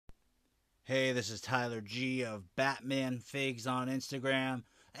Hey, this is Tyler G of Batman Figs on Instagram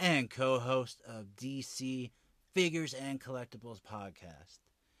and co-host of DC Figures and Collectibles podcast.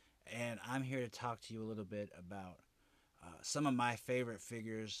 And I'm here to talk to you a little bit about some of my favorite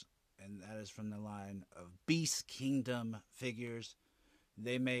figures, and that is from the line of Beast Kingdom figures.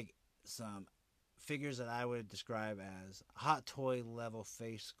 They make some figures that I would describe as hot toy level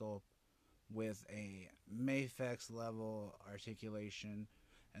face sculpt with a Mafex level articulation.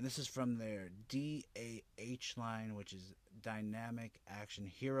 And this is from their DAH line, which is Dynamic Action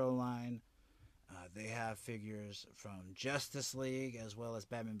Hero line. They have figures from Justice League as well as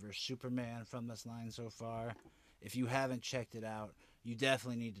Batman vs. Superman from this line so far. If you haven't checked it out, you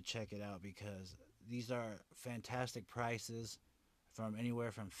definitely need to check it out because these are fantastic prices from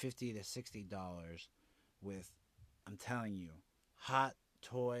anywhere from $50 to $60 with, I'm telling you, hot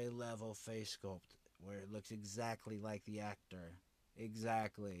toy level face sculpt where it looks exactly like the actor.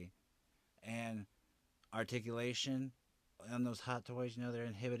 Exactly. And articulation on those hot toys, they're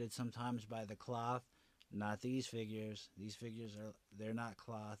inhibited sometimes by the cloth. Not these figures. These figures they're not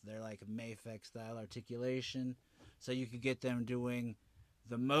cloth. They're like Mafex style articulation. So you could get them doing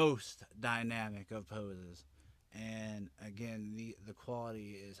the most dynamic of poses. And again, the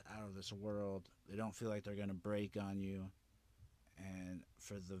quality is out of this world. They don't feel like they're going to break on you. And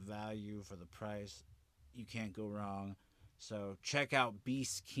for the value, for the price, you can't go wrong. So check out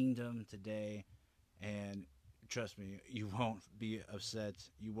Beast Kingdom today, and trust me, you won't be upset.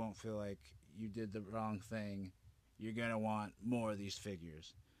 You won't feel like you did the wrong thing. You're going to want more of these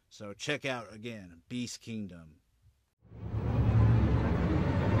figures. So check out, again, Beast Kingdom.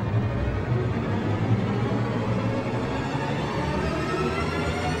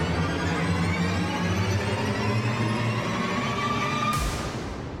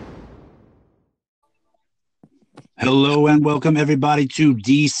 Hello and welcome everybody to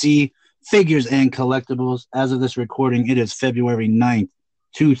DC Figures and Collectibles. As of this recording, it is February 9th,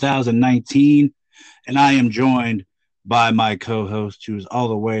 2019, and I am joined by my co-host who's all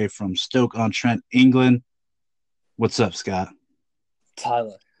the way from Stoke-on-Trent, England. What's up, Scott?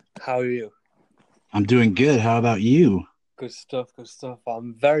 Tyler, how are you? I'm doing good. How about you? Good stuff.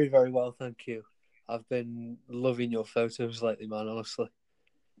 I'm very, very well, thank you. I've been loving your photos lately, man, honestly.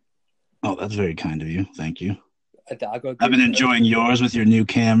 Oh, that's very kind of you. Thank you. I've been enjoying yours with your new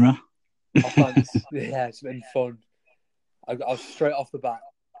camera. Yeah, it's been fun. I was straight off the bat,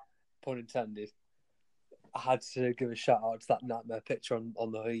 pun intended. I had to give a shout out to that nightmare picture on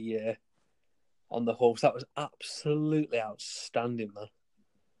the horse. That was absolutely outstanding, man.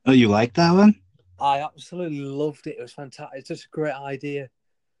 Oh, you like that one? I absolutely loved it. It was fantastic. It's just a great idea.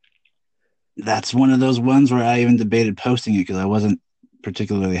 That's one of those ones where I even debated posting it because I wasn't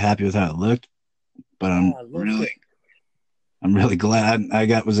particularly happy with how it looked. But I'm really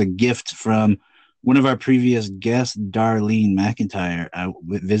glad was a gift from one of our previous guests, Darlene McIntyre. I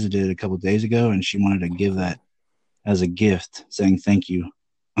visited a couple of days ago, and she wanted to give that as a gift, saying thank you.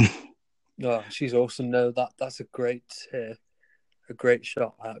 Oh, she's awesome. No, that's a great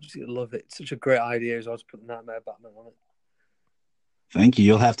shot. I absolutely love it. It's such a great idea as well to put the Nightmare Batman on it. Thank you.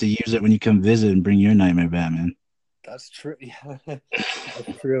 You'll have to use it when you come visit and bring your Nightmare Batman. That's true. Yeah,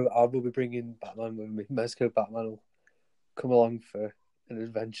 that's true. I will be bringing Batman with me. Mezco Batman will come along for an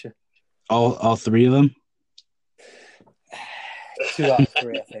adventure. All three of them? 2 out of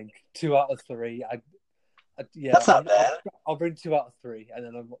 3, I think. 2 out of 3. That's not bad. I'll bring 2 out of 3,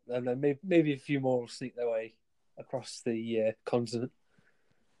 and then maybe a few more will sneak their way across the continent.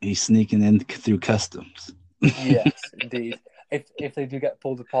 He's sneaking in through customs. Yes, indeed. If they do get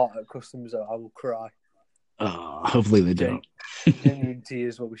pulled apart at customs, I will cry. Oh, hopefully they don't. Genuine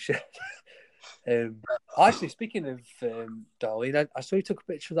tears will be shed. Actually, speaking of Darlene, I saw you took a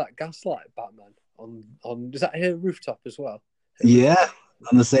picture of that Gaslight Batman on is that her rooftop as well? Yeah,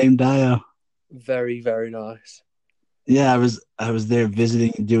 on the same dial. Very, very nice. Yeah, I was there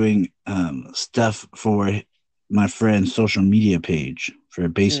visiting, doing stuff for my friend's social media page for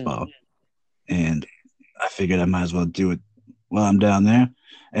baseball, and I figured I might as well do it while I'm down there.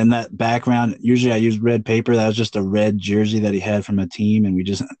 And that background, usually I use red paper. That was just a red jersey that he had from a team, and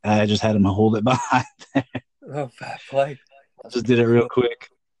I just had him hold it behind there. Oh, fair play. Just did it real quick.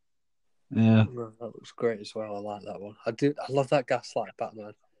 Yeah. That looks great as well. I like that one. I love that Gaslight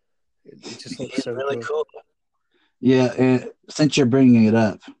Batman. It just looks so really good. Cool. Yeah, and since you're bringing it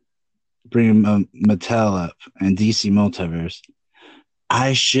up, bringing Mattel up and DC Multiverse,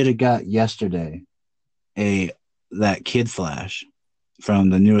 I should have got yesterday that Kid Flash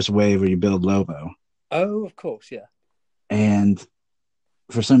from the newest wave where you build Lobo. Oh, of course, yeah. And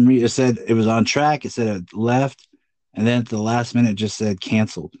for some reason, it said it was on track. It said it left, and then at the last minute, it just said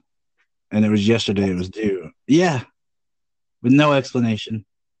canceled. and it was yesterday. It was due. Yeah, with no explanation.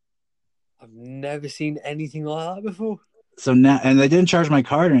 I've never seen anything like that before. So now, and they didn't charge my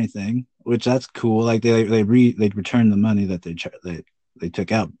card or anything, which that's cool. Like they returned the money that they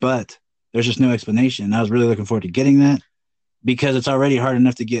took out, but there's just no explanation. I was really looking forward to getting that because it's already hard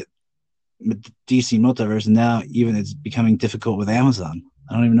enough to get DC Multiverse, and now even it's becoming difficult with Amazon.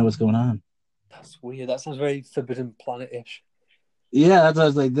 I don't even know what's going on. That's weird. That sounds very Forbidden Planet-ish. Yeah, that's what I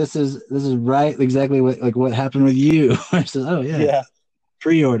was like. This is right, exactly what happened with you. I said, oh yeah,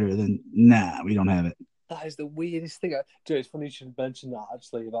 pre-order. Then nah, we don't have it. That is the weirdest thing. Joe, it's funny you should mention that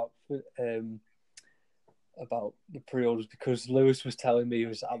actually about the pre-orders, because Lewis was telling me he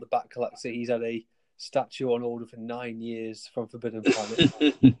was at the Bat Collector. He's had a statue on order for 9 years from Forbidden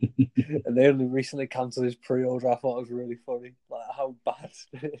Planet, and they only recently cancelled his pre-order. I thought it was really funny. Like how bad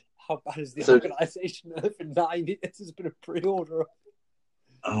is the organisation for 9 years? It's been a pre-order.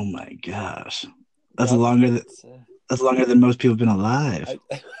 Oh my gosh, that's longer than most people have been alive.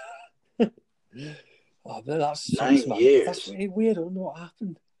 Oh man, that's 9 years. That's really weird. I don't know what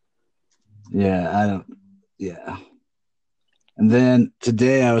happened. Yeah, I don't. Yeah, and then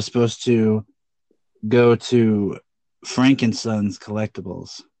today I was supposed to go to Frankenson's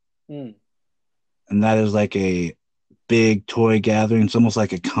Collectibles, and that is like a big toy gathering. It's almost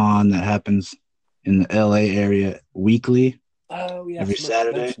like a con that happens in the LA area weekly. Oh yeah, every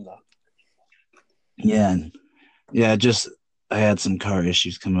Saturday. Yeah, I had some car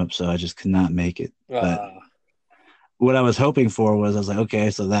issues come up, so I just could not make it. But what I was hoping for was, I was like,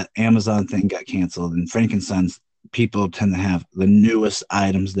 okay, so that Amazon thing got canceled, and Frankenson's people tend to have the newest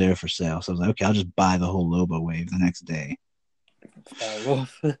items there for sale. So I was like, okay, I'll just buy the whole Lobo wave the next day.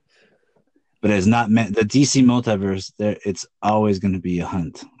 But it's not meant. The DC Multiverse, there, it's always going to be a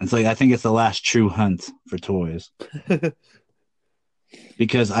hunt. It's like, I think it's the last true hunt for toys.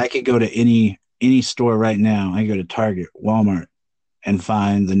 Because I could go to any store right now. I can go to Target, Walmart, and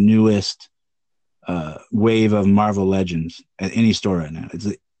find the newest wave of Marvel Legends at any store right now. It's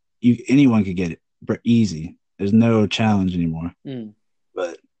anyone could get it easy. There's no challenge anymore.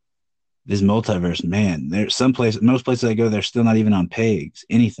 But this Multiverse, man, there's most places I go, they're still not even on pegs,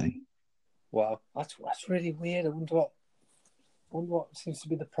 anything. Wow, that's really weird. I wonder what seems to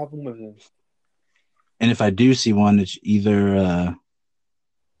be the problem with them. And if I do see one, it's either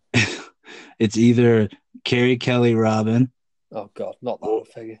Carrie Kelly Robin. Oh God, not that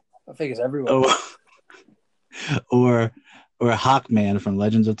figure. That figure's everywhere. Or Hawkman from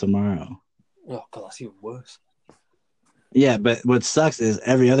Legends of Tomorrow. Oh God, that's even worse. Yeah, but what sucks is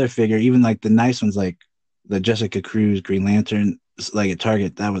every other figure, even like the nice ones, like the Jessica Cruz Green Lantern, like at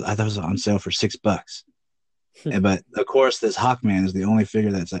Target, I thought it was on sale for $6. But of course, this Hawkman is the only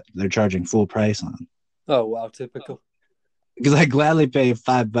figure they're charging full price on. Oh wow, typical. Because I gladly pay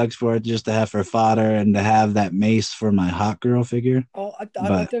 $5 for it just to have for fodder and to have that mace for my Hawk Girl figure. Oh, I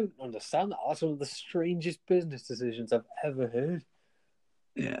don't understand that. That's one of the strangest business decisions I've ever heard.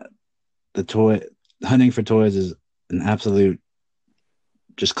 Yeah, hunting for toys is an absolute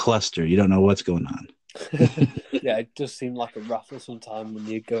just cluster. You don't know what's going on. Yeah, it does seem like a raffle sometime when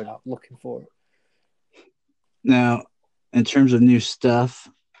you're going out looking for it. Now, in terms of new stuff,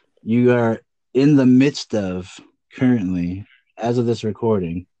 you are in the midst of currently, as of this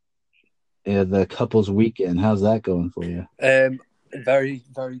recording, the couples weekend. How's that going for you? Very,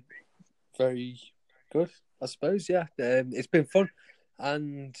 very, very good, I suppose. Yeah, it's been fun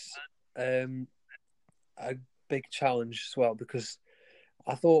and a big challenge as well, because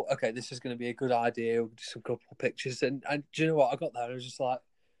I thought, okay, this is going to be a good idea. We'll do some couple of pictures, and do you know what? I got there and I was just like,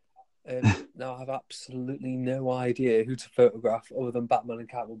 now I have absolutely no idea who to photograph other than Batman and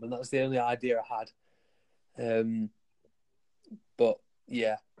Catwoman. That's the only idea I had. But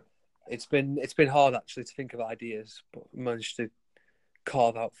yeah, it's been hard actually to think of ideas, but we managed to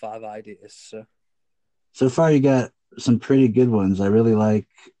carve out 5 ideas. So far, you got some pretty good ones. I really like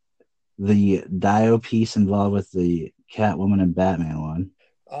the Dio piece involved with the Catwoman and Batman one.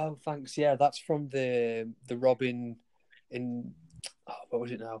 Oh, thanks. Yeah, that's from the Robin in what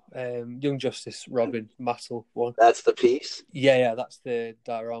was it now? Young Justice Robin Mattel one. That's the piece. Yeah, that's the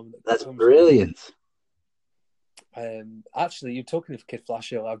diorama. That's brilliant. Actually, you're talking of Kid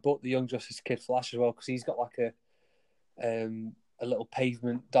Flash. I bought the Young Justice Kid Flash as well, because he's got like a little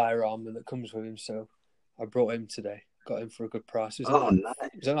pavement diorama that comes with him. So I brought him today. Got him for a good price. It was nice.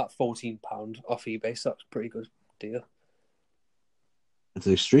 It was only like £14 off eBay, so that's a pretty good deal. It's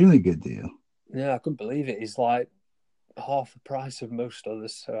an extremely good deal. Yeah, I couldn't believe it. He's like half the price of most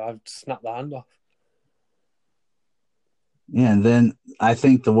others, so I've snapped the hand off. Yeah, and then I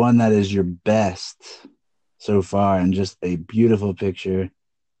think the one that is your best so far, and just a beautiful picture,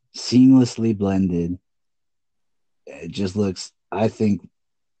 seamlessly blended. It just looks, I think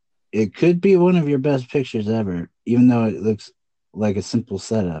it could be one of your best pictures ever, even though it looks like a simple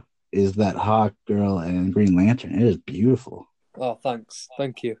setup. Is that Hawk Girl and Green Lantern? It is beautiful. Oh, thanks.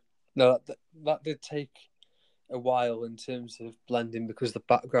 Thank you. No, that did take a while in terms of blending because the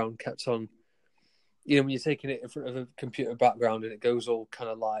background kept on. You know, when you're taking it in front of a computer background and it goes all kind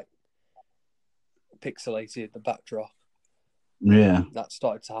of like pixelated, the backdrop, Yeah. that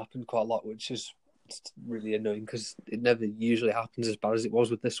started to happen quite a lot, which is really annoying because it never usually happens as bad as it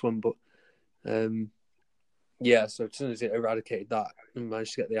was with this one. But yeah, so as soon as it eradicated that and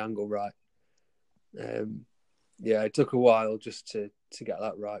managed to get the angle right, yeah, it took a while just to get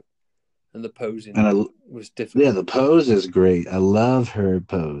that right, and the posing was difficult. Yeah, the pose is great. I love her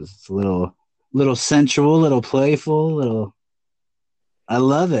pose. It's a little sensual, little playful, little. I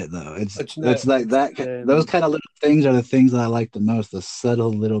love it though. It's like that. Those kind of little things are the things that I like the most. The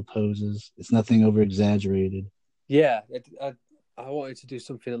subtle little poses. It's nothing over exaggerated. Yeah, I wanted to do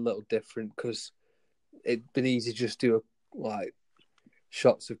something a little different because it'd been easy to just do like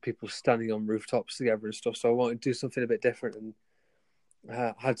shots of people standing on rooftops together and stuff. So I wanted to do something a bit different, and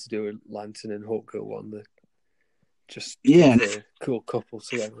I had to do a Lantern and Hawkgirl one that just a cool couple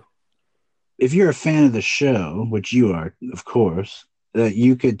together. If you're a fan of the show, which you are, of course, that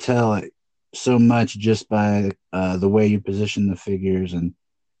you could tell so much just by the way you position the figures and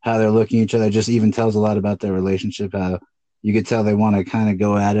how they're looking at each other. It just even tells a lot about their relationship. How you could tell they want to kind of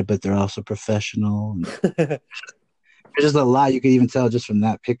go at it, but they're also professional. There's just a lot you could even tell just from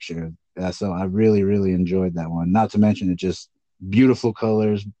that picture. So I really, really enjoyed that one. Not to mention it just beautiful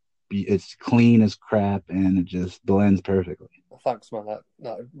colors. It's clean as crap, and it just blends perfectly. Thanks, man.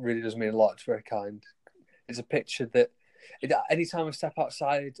 That really does mean a lot. It's very kind. It's a picture that anytime I step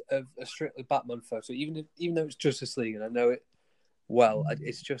outside of a strictly Batman photo, even though it's Justice League and I know it well,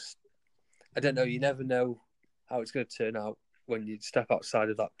 it's just, I don't know. You never know how it's going to turn out when you step outside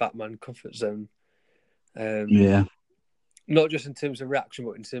of that Batman comfort zone. Yeah. Not just in terms of reaction,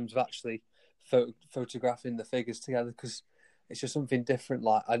 but in terms of actually photographing the figures together, because it's just something different.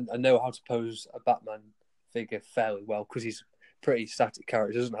 Like I know how to pose a Batman figure fairly well because he's a pretty static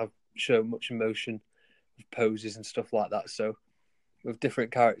character. He doesn't show much emotion with poses and stuff like that. So with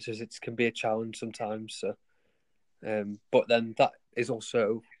different characters, it can be a challenge sometimes. So, but then that is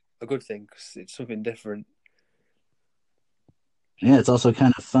also a good thing because it's something different. Yeah, it's also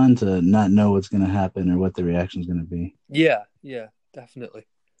kind of fun to not know what's going to happen or what the reaction is going to be. Yeah, definitely.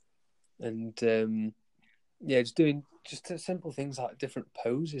 And just doing simple things like different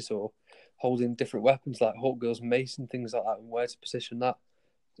poses or holding different weapons like Hawkgirl's mace and things like that, and where to position that.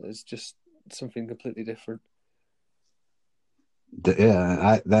 It's just something completely different.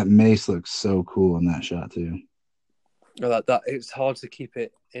 Yeah, that mace looks so cool in that shot too. That it's hard to keep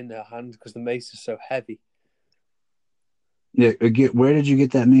it in their hand because the mace is so heavy. Yeah, where did you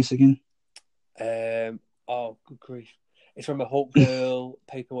get that mace again? Oh, good grief! It's from a Hawkgirl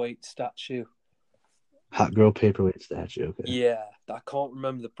paperweight statue. Hot Girl paperweight statue. Okay. Yeah, I can't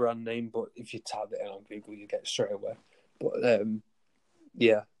remember the brand name, but if you type it in on Google, you get it straight away. But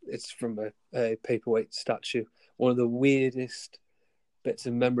yeah, it's from a paperweight statue. One of the weirdest bits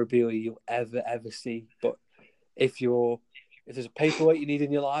of memorabilia you'll ever see. But if there's a paperweight you need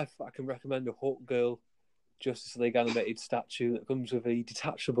in your life, I can recommend a Hawkgirl Justice League animated statue that comes with a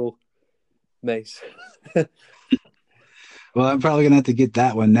detachable mace. Well, I'm probably gonna have to get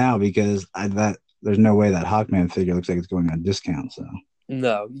that one now because there's no way that Hawkman figure looks like it's going on discount. So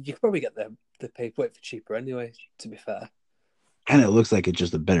no, you could probably get the paperweight for cheaper anyway. To be fair, and it looks like it's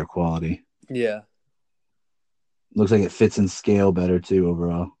just a better quality. Yeah, looks like it fits in scale better too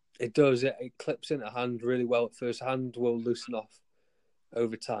overall. It does. It clips into hand really well at first. Hand will loosen off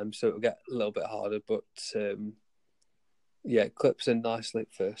over time, so it'll get a little bit harder. But it clips in nicely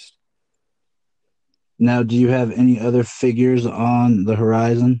at first. Now, do you have any other figures on the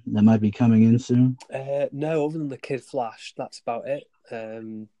horizon that might be coming in soon? No, other than the Kid Flash, that's about it.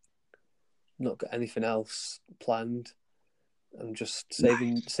 Not got anything else planned. I'm just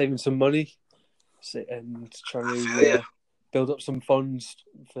saving some money and trying to build up some funds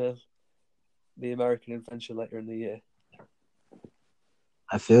for the American adventure later in the year.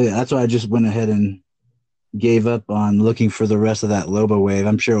 I feel you. That's why I just went ahead and gave up on looking for the rest of that Lobo wave.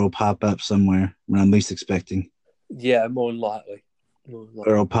 I'm sure it will pop up somewhere when I'm least expecting. Yeah, more than likely. Or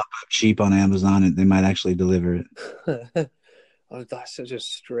it'll pop up cheap on Amazon and they might actually deliver it. Oh, that's such a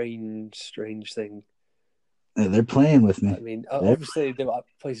strange thing. Yeah, they're playing with me. I mean, obviously, there are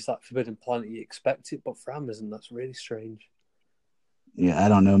places like Forbidden Planet, you expect it, but for Amazon, that's really strange. Yeah, I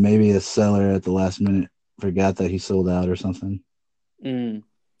don't know. Maybe a seller at the last minute forgot that he sold out or something.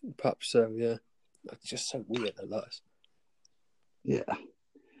 Perhaps so. Yeah, it's just so weird that is. Yeah,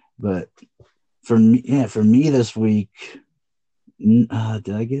 but for me this week, did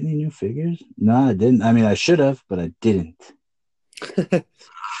I get any new figures? No, I didn't. I mean, I should have, but I didn't. Thanks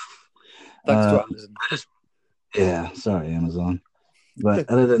to Amazon. Yeah, sorry, Amazon. But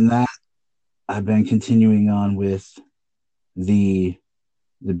other than that, I've been continuing on with the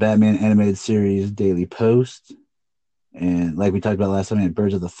Batman animated series Daily Post. And like we talked about last time, I had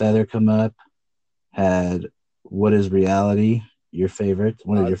Birds of the Feather come up. Had What is Reality, your favorite?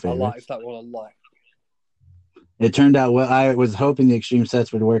 One of your favorites. I liked that one a lot. It turned out well. I was hoping the extreme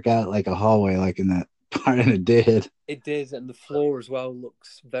sets would work out like a hallway, like in that part, and it did. It did, and the floor as well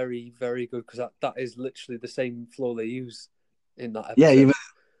looks very, very good because that is literally the same floor they use in that episode. Yeah, even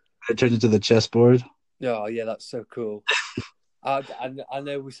it turns into the chessboard. Oh, yeah, that's so cool. I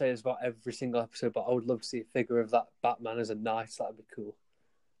know we say this about every single episode, but I would love to see a figure of that Batman as a knight. That'd be cool.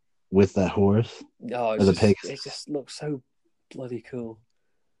 With that horse? Oh, it just looks so bloody cool.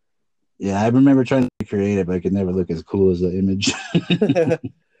 Yeah, I remember trying to create it, but it could never look as cool as the image.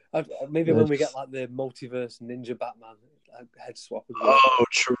 Maybe when we get like the multiverse Ninja Batman head swap. Oh,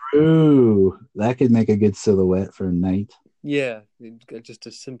 true. That could make a good silhouette for a knight. Yeah, just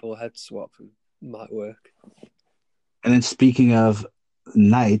a simple head swap might work. And then speaking of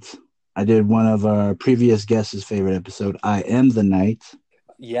knight, I did one of our previous guests' favorite episode, I Am the Knight.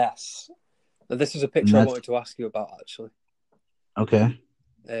 Yes. Now, this is a picture I wanted to ask you about, actually. Okay.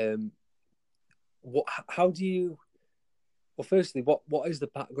 How do you... Well, firstly, what is the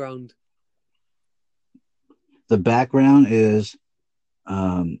background? The background is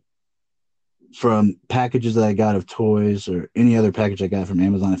from packages that I got of toys or any other package I got from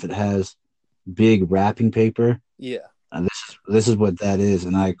Amazon. If it has big wrapping paper, yeah, this is what that is.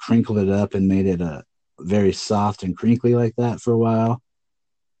 And I crinkled it up and made it very soft and crinkly like that for a while.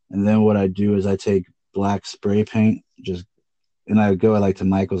 And then what I do is I take black spray paint, and I go like to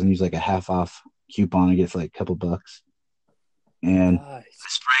Michael's and use like a half off coupon and get it for like a couple bucks. And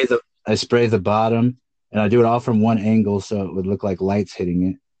nice. I spray the bottom, and I do it all from one angle so it would look like lights hitting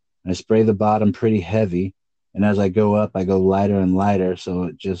it. And I spray the bottom pretty heavy, and as I go up, I go lighter and lighter, so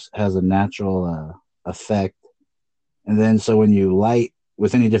it just has a natural effect. And then so when you light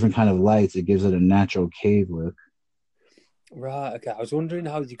with any different kind of lights, it gives it a natural cave look. Right, okay. I was wondering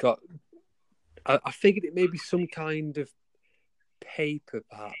how you got... I figured it may be some kind of paper,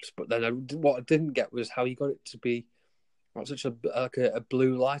 perhaps, but then what I didn't get was how you got it to be such a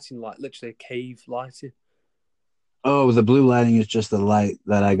blue lighting, like literally a cave lighting. Oh, the blue lighting is just the light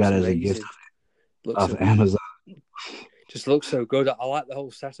that I got as a gift off Amazon. Just looks so good. I like the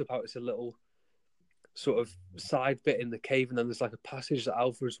whole setup, how it's a little sort of side bit in the cave, and then there's like a passage that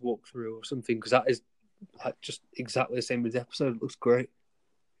Alfred's walked through or something, because that is like just exactly the same as the episode. It looks great.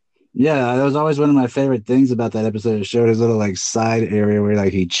 Yeah, that was always one of my favorite things about that episode. It showed his little like side area where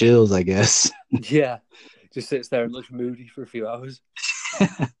like he chills, I guess. Yeah, just sits there and looks moody for a few hours.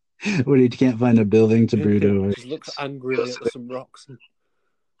 When he can't find a building to brood over. Just looks angrily at some rocks.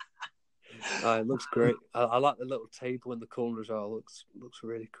 It looks great. I like the little table in the corner as well. Looks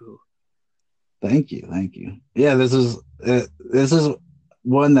really cool. Thank you. Yeah, this is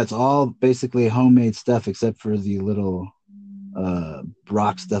one that's all basically homemade stuff except for the little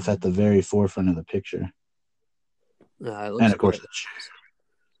rock stuff at the very forefront of the picture. And of course the shoes.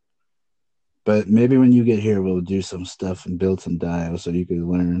 But maybe when you get here, we'll do some stuff and build some dials so you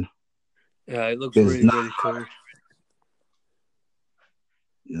can learn. Yeah, it looks really cool.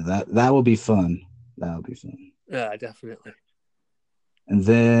 Yeah, that will be fun. That'll be fun. Yeah, definitely. And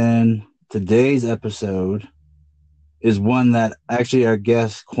then today's episode is one that actually our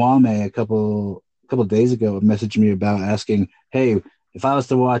guest Kwame a couple days ago messaged me about, asking, hey, if I was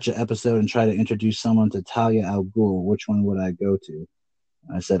to watch an episode and try to introduce someone to Talia al Ghul, which one would I go to?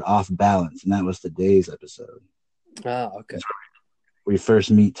 I said Off Balance, and that was today's episode. Okay. We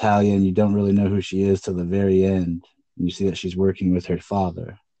first meet Talia, and you don't really know who she is till the very end. And you see that she's working with her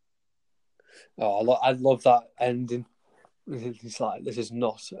father. Oh, I love that ending. It's like, this is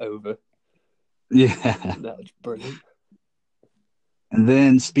not over. Yeah. That's brilliant. And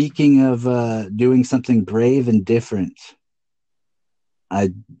then, speaking of doing something brave and different,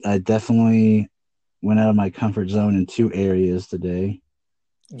 I definitely went out of my comfort zone in two areas today.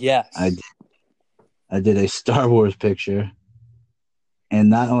 Yes. I did a Star Wars picture. And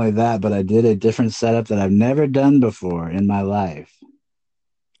not only that, but I did a different setup that I've never done before in my life.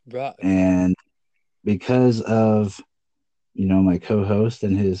 Right. And because of, my co-host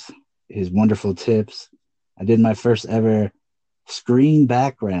and his wonderful tips, I did my first ever screen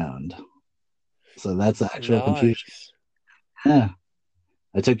background. So that's the actual computer. Yeah.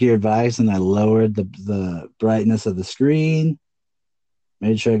 I took your advice and I lowered the brightness of the screen,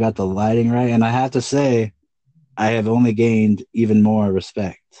 made sure I got the lighting right, and I have to say, I have only gained even more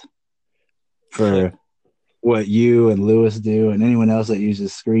respect for what you and Lewis do and anyone else that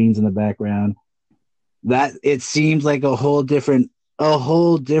uses screens in the background. That it seems like a whole different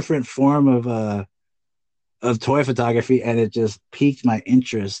form of toy photography, and it just piqued my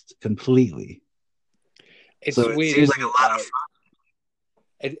interest completely. It's So it weird, seems like isn't a it? lot of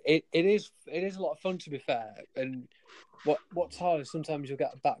Like it is a lot of fun, to be fair. And what's hard is sometimes you'll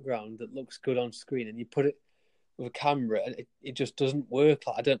get a background that looks good on screen, and you put it with a camera, and it just doesn't work.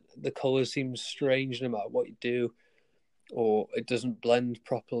 Like the colors seem strange no matter what you do, or it doesn't blend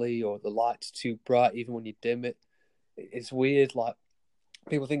properly, or the light's too bright even when you dim it. It's weird. Like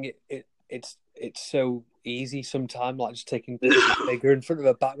people think it's so easy sometimes, like just taking a figure in front of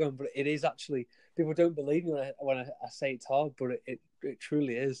a background, but it is actually. People don't believe me when I say it's hard, but it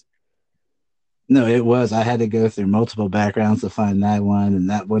truly is. No, it was. I had to go through multiple backgrounds to find that one, and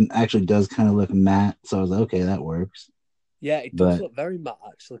that one actually does kind of look matte. So I was like, okay, that works. Yeah, it does But look very matte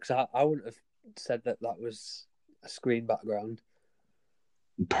actually, because I wouldn't have said that was a screen background.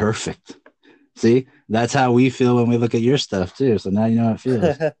 perfect. See, that's how we feel when we look at your stuff too. So now you know how it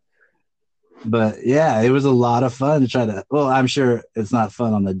feels. But yeah, it was a lot of fun to try to. Well, I'm sure it's not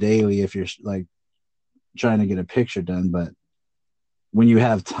fun on the daily if you're like trying to get a picture done, but when you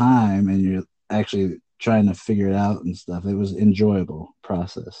have time and you're actually trying to figure it out and stuff, it was enjoyable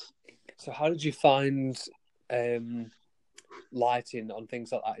process. So, how did you find um, lighting on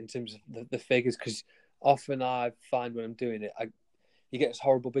things like that in terms of the figures? Because often I find when I'm doing it, you get this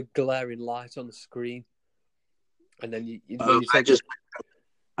horrible big glaring light on the screen, and then when you take it,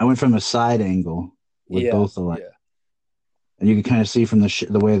 I went from a side angle with yeah, both the lights, yeah. and you can kind of see from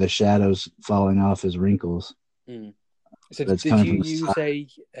the way the shadows falling off his wrinkles. Mm. So, That's did coming you from the use side.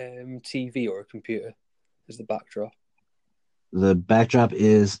 a TV or a computer as the backdrop? The backdrop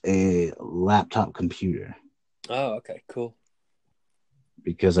is a laptop computer Oh, okay, cool.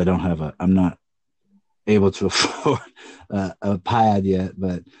 because I'm not able to afford a pad yet.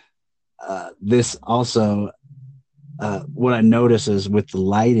 But this also, what I notice is with the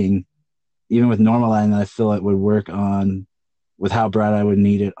lighting, even with normal lighting, I feel it would work on with how bright I would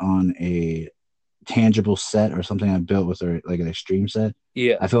need it on a tangible set or something I built with like an extreme set.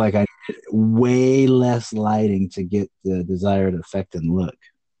 Yeah, I feel like I need way less lighting to get the desired effect and look,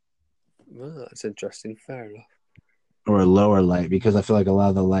 well, that's interesting. Fair enough. or a lower light because I feel like a lot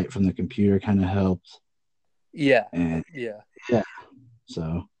of the light from the computer kind of helps. Yeah, And yeah. yeah,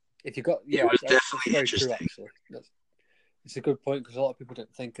 so If you got, it yeah, was that's definitely very true. interesting. Actually, it's a good point because a lot of people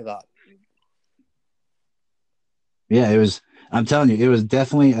don't think of that. Yeah, it was. I'm telling you, it was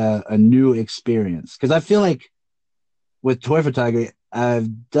definitely a new experience because I feel like with toy photography,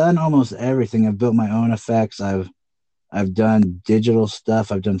 I've done almost everything. I've built my own effects. I've done digital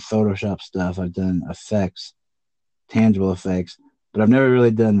stuff. I've done Photoshop stuff. I've done effects, tangible effects, but I've never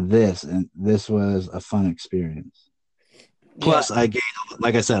really done this, and this was a fun experience. Yeah, Plus,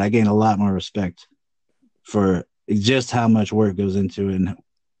 like I said, I gained a lot more respect for just how much work goes into it and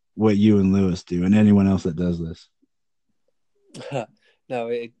what you and Lewis do, and anyone else that does this. no,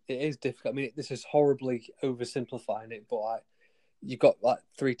 it is difficult. I mean, this is horribly oversimplifying it, but you've got like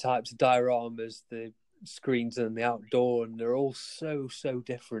three types of dioramas: the screens and the outdoor, and they're all so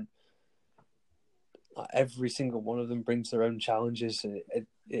different. Like, every single one of them brings their own challenges, and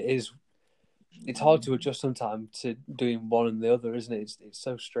it's hard to adjust sometimes to doing one and the other, isn't it? It's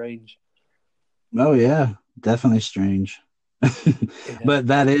so strange. Oh yeah, definitely strange, Yeah, but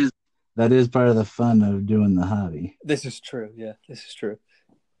that is part of the fun of doing the hobby. this is true. Yeah, this is true.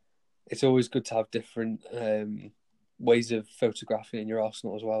 It's always good to have different ways of photographing in your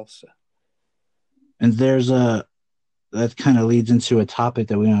arsenal as well. So And that kind of leads into a topic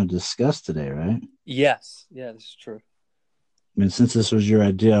that we want to discuss today, right? yes, yeah, this is true. I mean, since this was your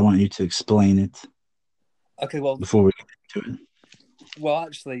idea, I want you to explain it Okay, well, before we get into it.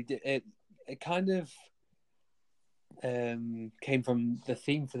 actually, it kind of came from the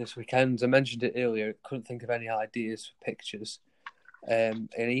theme for this weekend. I mentioned it earlier. I couldn't think of any ideas for pictures, and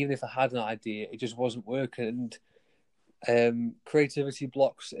even if I had an idea, it just wasn't working. And creativity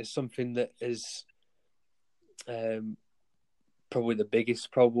blocks is something that is um, probably the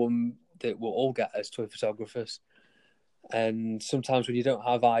biggest problem that we'll all get as toy photographers. And sometimes when you don't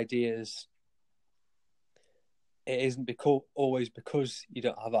have ideas, it isn't always because you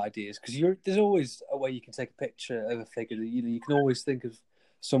don't have ideas. Because there's always a way you can take a picture of a figure. You can always think of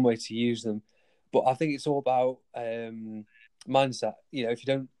some way to use them. But I think it's all about mindset. If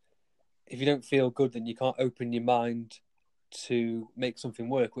you don't feel good, then you can't open your mind to make something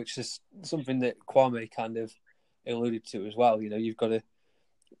work, which is something that Kwame kind of alluded to as well. You've got to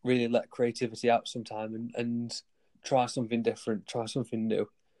really let creativity out sometime and try something different, try something new.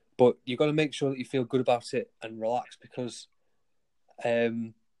 But you've got to make sure that you feel good about it and relax, because I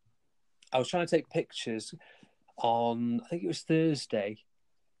was trying to take pictures on, I think it was Thursday,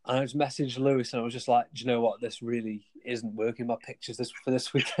 and I just messaged Lewis and I was just like, do you know what? This really isn't working. My pictures for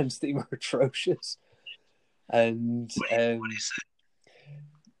this weekend's theme are atrocious. And What did he say?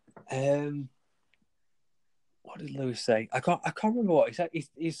 what did Lewis say? I can't remember what he said.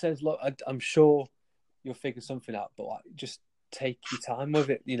 He says, look, I'm sure you'll figure something out, but like, just take your time with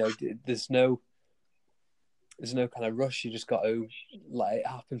it. There's no kind of rush. You just got to let it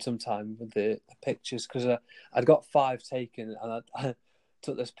happen sometime with the pictures. Because I'd got 5 taken, and I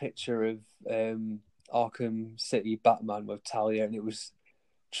took this picture of Arkham City Batman with Talia, and it was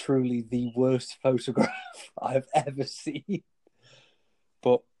truly the worst photograph I've ever seen.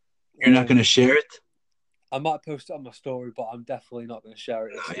 But You're not going to share it? I might post it on my story, but I'm definitely not going to share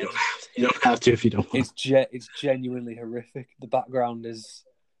it. You don't have to if you don't want. It's genuinely horrific. The background is,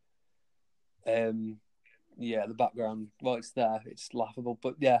 the background. Well, it's there. It's laughable,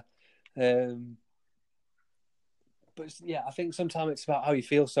 but yeah, I think sometimes it's about how you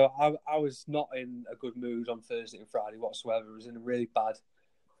feel. So I was not in a good mood on Thursday and Friday whatsoever. I was in a really bad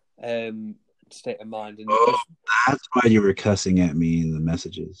state of mind. And that's why you were cussing at me in the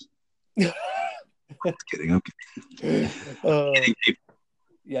messages. I'm kidding.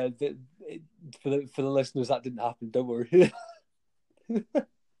 Yeah, for the listeners, that didn't happen. Don't worry. But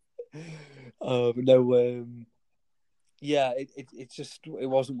no, it just it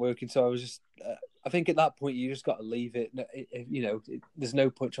wasn't working. So I was just, I think at that point you just got to leave it. There's no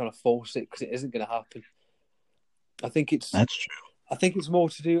point trying to force it, because it isn't going to happen. That's true. I think it's more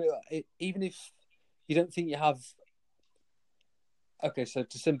to do, even if you don't think you have. Okay, so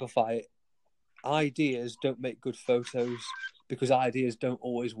to simplify it, ideas don't make good photos, because ideas don't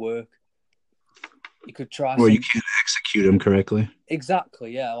always work. You could try. Or you can't execute them correctly.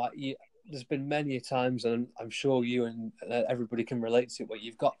 Exactly, yeah. There's been many times, and I'm sure you and everybody can relate to it, where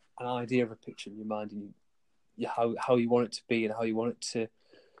you've got an idea of a picture in your mind, and how you want it to be and how you want it to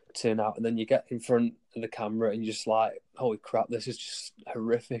turn out, and then you get in front of the camera and you're just like, holy crap, this is just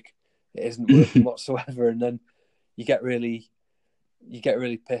horrific. It isn't working whatsoever, and then you get really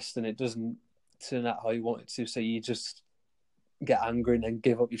pissed, and it doesn't turn out how you want it to. So you just get angry and then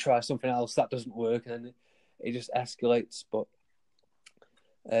give up. You try something else that doesn't work, and then it just escalates. But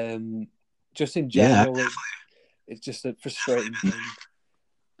just in general, it's just a frustrating thing.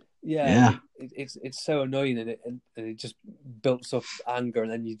 Yeah. It's so annoying, and it just builds up anger,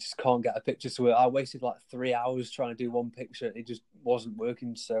 and then you just can't get a picture to it. I wasted like 3 hours trying to do one picture, and it just wasn't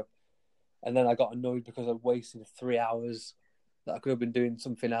working. So, and then I got annoyed because I wasted 3 hours that I could have been doing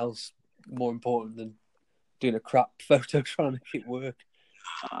something else more important than doing a crap photo trying to make it work.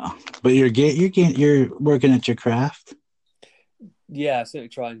 But you're working at your craft. Yeah, certainly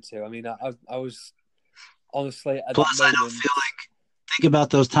trying to. I mean, I was honestly at Plus, that moment, I don't feel like. Think about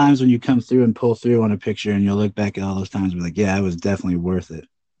those times when you come through and pull through on a picture, and you'll look back at all those times and be like, yeah, it was definitely worth it.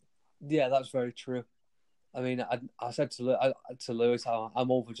 Yeah, that's very true. I mean, I said to Lewis,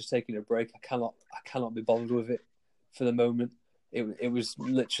 I'm all for just taking a break. I cannot be bothered with it for the moment. It was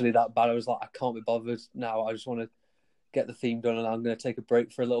literally that bad. I was like, I can't be bothered now. I just want to get the theme done, and I'm going to take a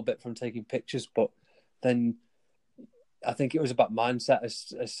break for a little bit from taking pictures. But then I think it was about mindset.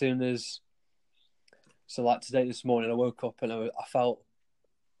 As soon as, so like today, this morning, I woke up and I felt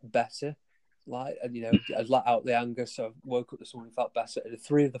better. I'd let out the anger, so I woke up this morning, felt better. And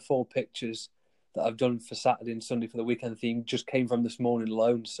 3 of the 4 pictures that I've done for Saturday and Sunday for the weekend theme just came from this morning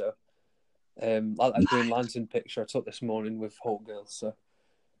alone. So, like that Green Lantern picture I took this morning with Hawk Girl. So,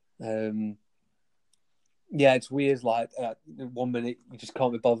 it's weird. Like 1 minute you just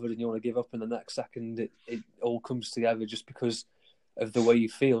can't be bothered and you want to give up, and the next second it all comes together just because of the way you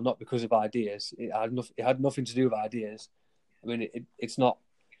feel, not because of ideas. It had nothing to do with ideas. I mean, it's not.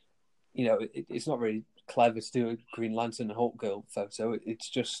 It's not really clever to do a Green Lantern and Hawk Girl photo. It's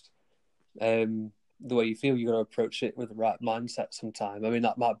just the way you feel. You got to approach it with the right mindset sometime. I mean,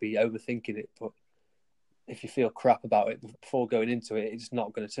 that might be overthinking it, but if you feel crap about it before going into it, it's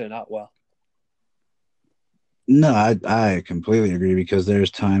not going to turn out well. No, I completely agree, because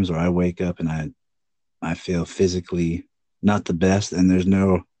there's times where I wake up and I feel physically not the best, and there's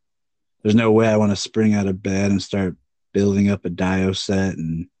no way I want to spring out of bed and start building up a dio set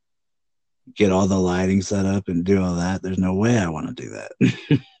and get all the lighting set up and do all that. There's no way I want to do that.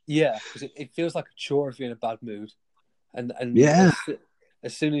 Yeah, because it feels like a chore if you're in a bad mood, and yeah,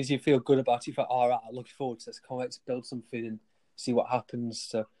 as soon as you feel good about it, you think, all right, I'm looking forward to this. Can't wait to build something and see what happens.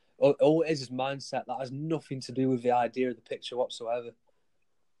 So all it is mindset. That has nothing to do with the idea of the picture whatsoever.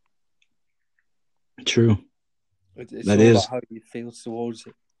 True. It's That all is about how you feel towards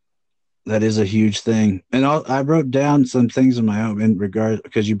it. that is a huge thing. And I wrote down some things in my own in regard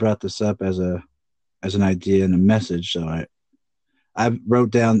because you brought this up as an idea and a message. So I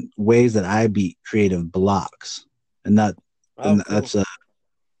wrote down ways that I beat creative blocks, and that and Cool.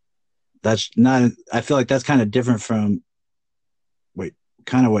 that's not. I feel like that's kind of different from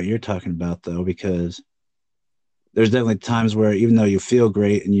kind of what you're talking about though, because there's definitely times where even though you feel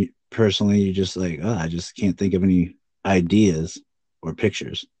great and you personally you just like, oh, I just can't think of any ideas or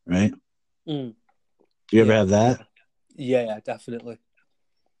pictures, right? Mm. Do you ever have that? Yeah, definitely.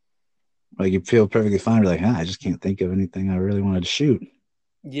 Like you feel perfectly fine, you're like, I just can't think of anything I really wanted to shoot.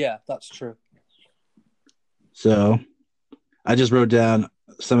 Yeah, that's true. So I just wrote down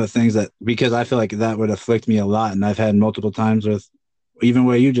some of the things that because I feel like that would afflict me a lot, and I've had multiple times with even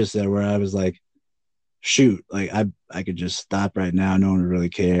what you just said, where I was like, shoot, like I could just stop right now, no one would really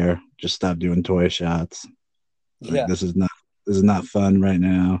care. Just stop doing toy shots. Like this is not fun right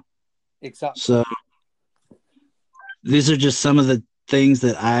now. Exactly. So these are just some of the things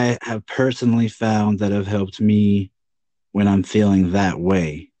that I have personally found that have helped me when I'm feeling that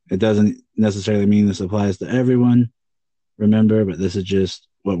way. It doesn't necessarily mean this applies to everyone, remember, but this is just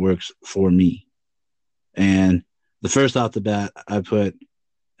what works for me. And the first off the bat, I put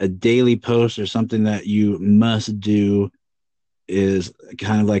a daily post or something that you must do is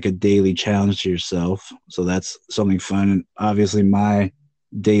kind of like a daily challenge to yourself. So that's something fun. And obviously my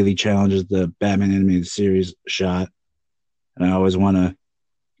daily challenge is the Batman animated series shot. And I always want to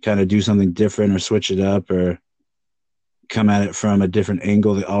kind of do something different or switch it up or come at it from a different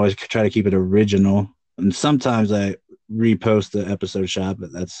angle. They always try to keep it original. And sometimes I repost the episode shot,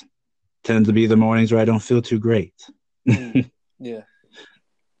 but that's tends to be the mornings where I don't feel too great. Yeah.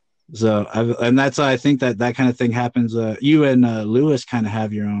 So and that's I think that kind of thing happens. You and Lewis kind of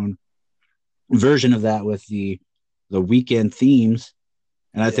have your own version of that with the weekend themes,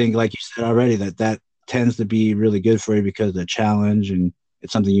 and I think, like you said already, that tends to be really good for you because of the challenge and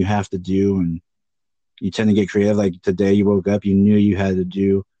it's something you have to do, and you tend to get creative. Like today, you woke up, you knew you had to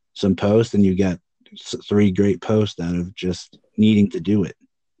do some posts, and you got 3 great posts out of just needing to do it.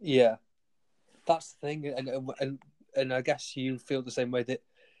 Yeah, that's the thing, and I guess you feel the same way that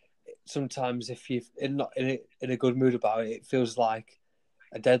sometimes if you're not in a good mood about it, it feels like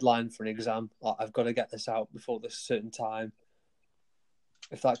a deadline for an exam. Like I've got to get this out before this certain time.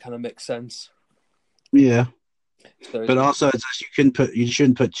 If that kind of makes sense. Yeah. So, but also, it's just you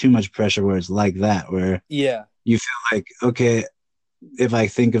shouldn't put too much pressure where it's like that, where you feel like, okay, if I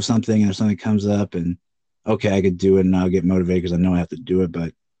think of something and if something comes up and okay, I could do it and I'll get motivated because I know I have to do it.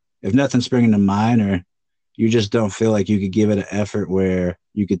 But if nothing's springing to mind or you just don't feel like you could give it an effort where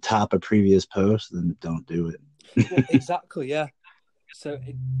you could top a previous post, then don't do it. Well, exactly, yeah. So,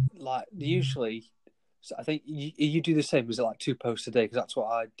 usually, so I think you do the same. Is it like 2 posts a day? Because that's what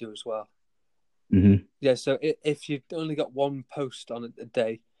I do as well. Mm-hmm. Yeah. So if you've only got 1 post on a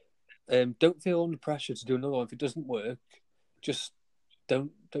day, don't feel under pressure to do another one. If it doesn't work, just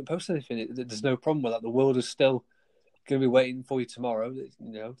don't post anything. There's no problem with that. The world is still going to be waiting for you tomorrow.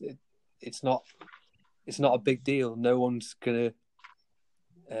 It's not a big deal. No one's going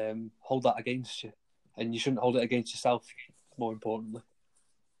to hold that against you, and you shouldn't hold it against yourself. More importantly,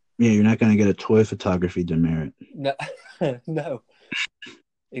 yeah, you're not going to get a toy photography demerit. No, no,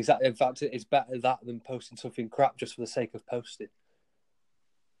 exactly. In fact, it's better that than posting something crap just for the sake of posting.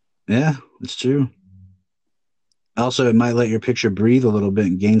 Yeah, it's true. Also, it might let your picture breathe a little bit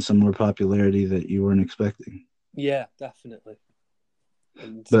and gain some more popularity that you weren't expecting. Yeah, definitely.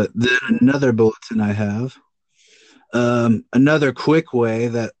 But then another bulletin I have, another quick way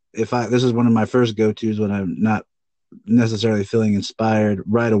that this is one of my first go-tos when I'm not necessarily feeling inspired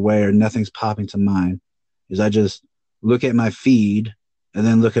right away or nothing's popping to mind, is I just look at my feed and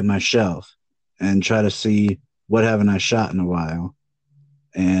then look at my shelf and try to see what haven't I shot in a while.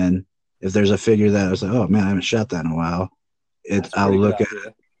 And if there's a figure that I was like, oh man, I haven't shot that in a while, I'll look at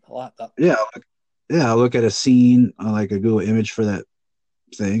it. I like that. Yeah, I'll look at a scene on like a Google image for that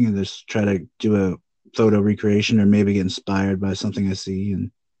thing and just try to do a photo recreation or maybe get inspired by something I see,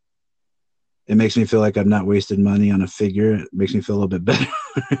 and it makes me feel like I've not wasted money on a figure. It makes me feel a little bit better.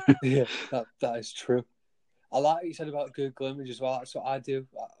 Yeah, that is true. I like what you said about Google Image as well. That's what I do.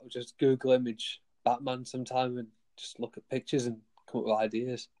 I'll just Google Image Batman sometime and just look at pictures and come up with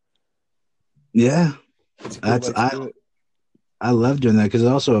ideas. Yeah, it's a good way to do it. I love doing that because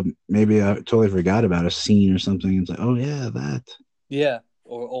also maybe I totally forgot about a scene or something. It's like, oh yeah, that. Yeah,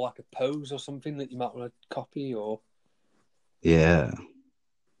 or like a pose or something that you might want to copy or. Yeah.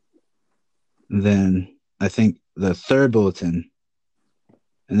 And then I think the third bulletin,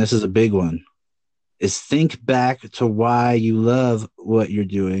 and this is a big one, is think back to why you love what you're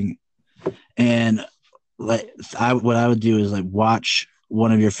doing. And what I would do is like watch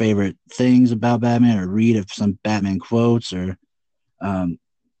one of your favorite things about Batman, or read some Batman quotes, or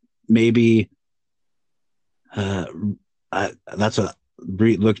maybe that's a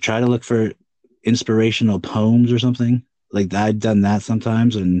try to look for inspirational poems or something. Like I've done that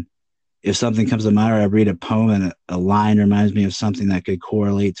sometimes, and if something comes to mind, or I read a poem and a line reminds me of something that could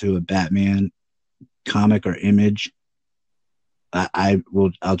correlate to a Batman comic or image,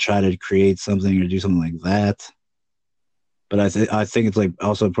 I'll try to create something or do something like that. But I think it's like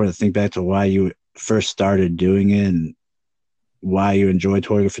also important to think back to why you first started doing it and why you enjoyed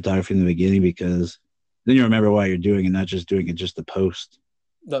touring photography in the beginning, because then you remember why you're doing it, not just doing it just to post.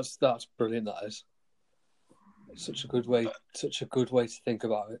 That's brilliant. That is such a good way to think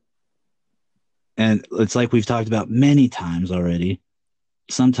about it. And it's like we've talked about many times already.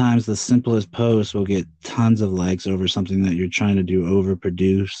 Sometimes the simplest post will get tons of likes over something that you're trying to do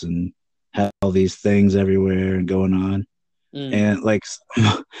overproduce and have all these things everywhere and going on. And like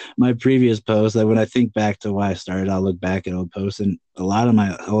my previous post, like when I think back to why I started, I'll look back at old posts, and a lot of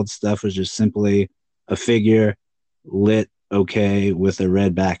my old stuff was just simply a figure lit okay with a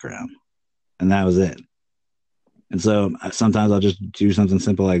red background, and that was it. And so sometimes I'll just do something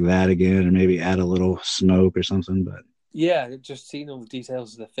simple like that again, or maybe add a little smoke or something. But yeah, just seeing all the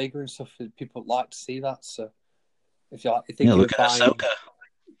details of the figure and stuff, people like to see that. So if you're thinking, yeah, look at Ahsoka.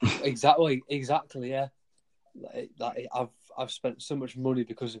 Exactly, yeah. Like I've spent so much money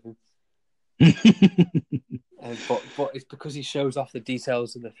because of him. But it's because he shows off the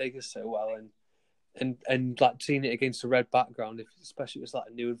details of the figures so well, and like seeing it against a red background, especially if it's like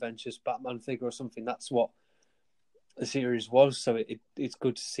a New Adventures Batman figure or something, that's what the series was. So it's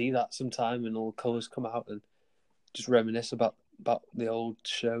good to see that sometime, and all the colours come out and just reminisce about the old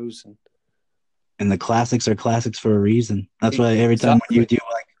shows. And the classics are classics for a reason. That's why every time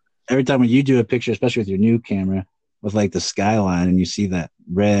when you do a picture, especially with your new camera, with like the skyline, and you see that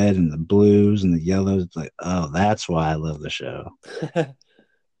red and the blues and the yellows, it's like, oh, that's why I love the show.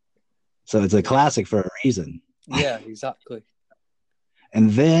 So it's a classic for a reason. Yeah, exactly.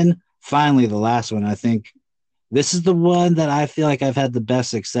 And then finally, the last one, I think this is the one that I feel like I've had the best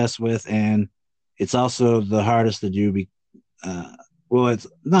success with, and it's also the hardest to do. Well, it's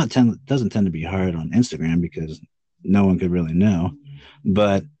not doesn't tend to be hard on Instagram because no one could really know,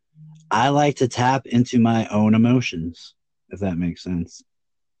 but I like to tap into my own emotions, if that makes sense.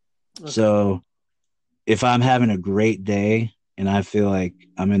 Okay. So if I'm having a great day and I feel like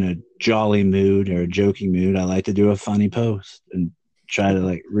I'm in a jolly mood or a joking mood, I like to do a funny post and try to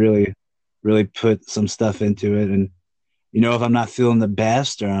like really, really put some stuff into it. And, if I'm not feeling the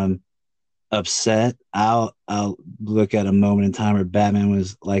best or I'm upset, I'll look at a moment in time where Batman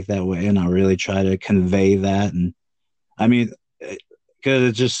was like that way, and I'll really try to convey that. And I mean, because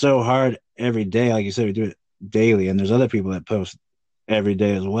it's just so hard every day. Like you said, we do it daily, and there's other people that post every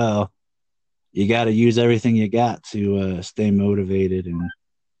day as well. You got to use everything you got to stay motivated and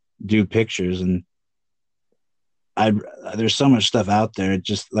do pictures. And there's so much stuff out there. It's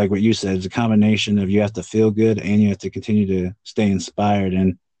just like what you said, it's a combination of you have to feel good and you have to continue to stay inspired.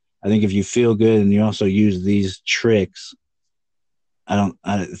 And I think if you feel good and you also use these tricks, so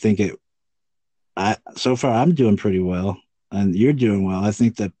far I'm doing pretty well and you're doing well. I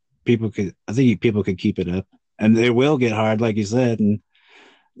think people could keep it up, and it will get hard, like you said, and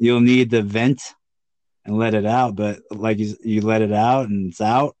you'll need to vent and let it out. But like you let it out and it's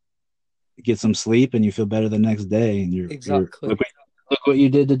out, get some sleep and you feel better the next day. And exactly. Look what you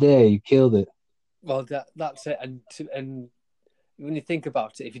did today. You killed it. Well, that's it. And when you think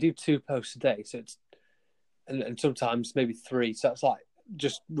about it, if you do 2 posts a day, so it's and sometimes maybe 3, so that's like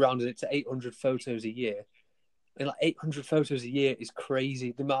just rounded it to 800 photos a year. And like 800 photos a year is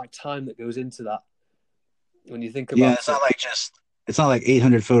crazy. The amount of time that goes into that. When you think about it's not like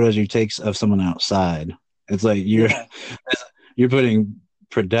 800 photos you take of someone outside. It's like you're putting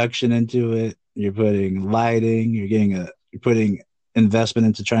production into it. You're putting lighting. You're putting investment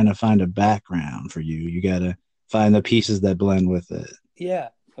into trying to find a background for you. You got to find the pieces that blend with it. Yeah.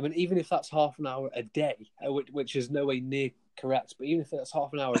 I mean, even if that's half an hour a day, which is no way near correct, but even if that's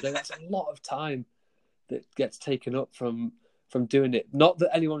half an hour a day, that's a lot of time that gets taken up from doing it. Not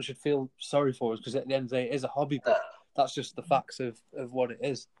that anyone should feel sorry for us, because at the end of the day, it is a hobby, but that's just the facts of what it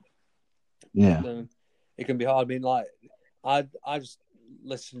is. Yeah. It can be hard. I mean, like, I just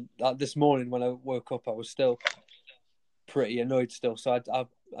listened, like, this morning when I woke up, I was still pretty annoyed still. So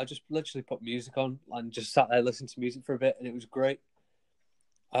I just literally put music on and just sat there listening to music for a bit, and it was great.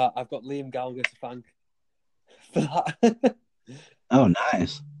 I've got Liam Gallagher to thank for that. Oh,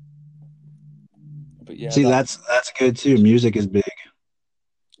 nice. But yeah, See, that's good too. Music is big.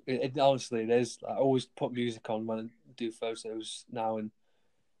 honestly, I always put music on when I do photos now, and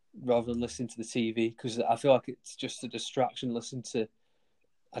rather than listening to the TV, because I feel like it's just a distraction. Listen to,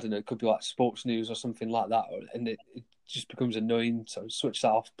 I don't know, it could be like sports news or something like that, and it just becomes annoying. So switch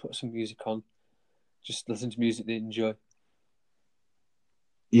that off, put some music on, just listen to music that you enjoy.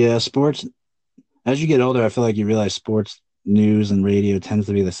 Yeah, sports. As you get older, I feel like you realize sports news and radio tends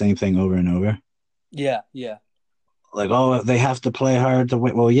to be the same thing over and over. Yeah, yeah. Like, oh, they have to play hard to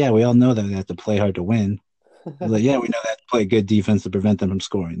win. Well, yeah, we all know that they have to play hard to win. Like, yeah, we know they have to play good defense to prevent them from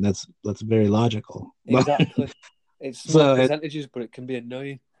scoring. That's very logical. Exactly. It's small percentages, but it can be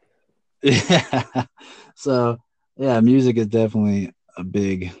annoying. Yeah. So yeah, music is definitely a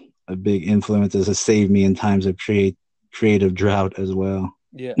big influence. It has saved me in times of creative drought as well.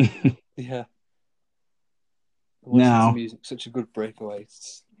 Yeah, yeah. Listening to Now, music, such a good breakaway.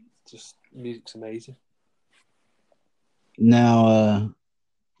 It's just music's amazing.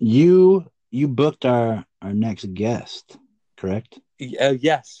 you booked our next guest, correct?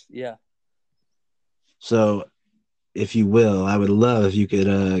 Yes, yeah. So if you will, I would love if you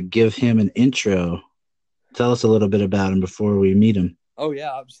could give him an intro. Tell us a little bit about him before we meet him. Oh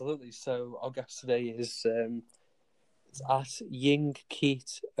yeah, absolutely. So our guest today is it's at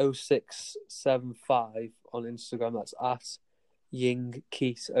YingKeat0675 on Instagram. That's at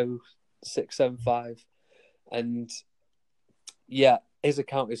YingKeat0675, and yeah, his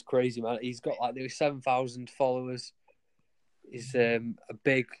account is crazy, man. He's got like nearly 7,000 followers. He's a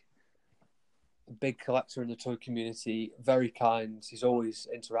big collector in the toy community. Very kind. He's always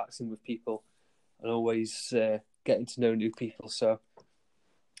interacting with people and always getting to know new people. So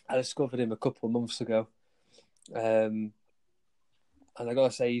I discovered him a couple of months ago, and I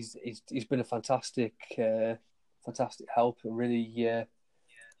gotta say he's been a fantastic help, a really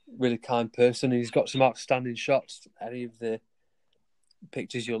really kind person. And he's got some outstanding shots. Any of the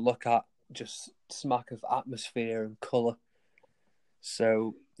pictures you'll look at just smack of atmosphere and colour.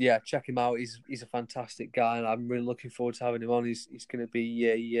 So yeah, check him out. He's a fantastic guy, and I'm really looking forward to having him on. He's going to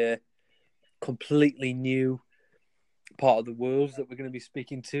be a completely new part of the world that we're going to be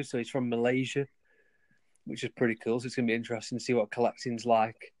speaking to. So he's from Malaysia, which is pretty cool. So it's going to be interesting to see what collecting's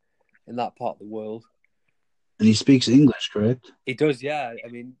like in that part of the world. And he speaks English, correct? He does, yeah. I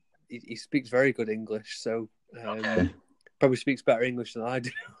mean, he speaks very good English, so Okay. probably speaks better English than I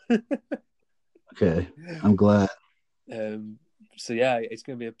do. Okay, I'm glad. So yeah, it's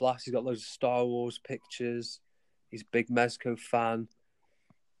going to be a blast. He's got loads of Star Wars pictures. He's a big Mezco fan.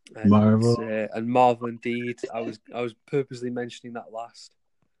 And, Marvel. And Marvel indeed. I was purposely mentioning that last.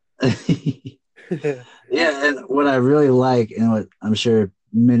 Yeah, and what I really like, and what I'm sure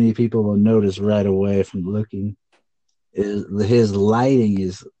many people will notice right away from looking, is his lighting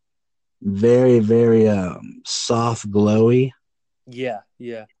is very, very soft, glowy. Yeah,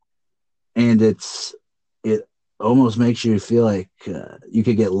 yeah. And it almost makes you feel like you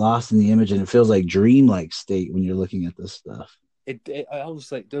could get lost in the image, and it feels like dreamlike state when you're looking at this stuff. It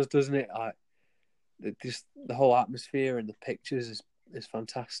honestly does, doesn't it? Just the whole atmosphere and the pictures is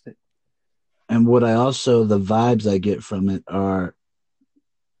fantastic. And what the vibes I get from it are,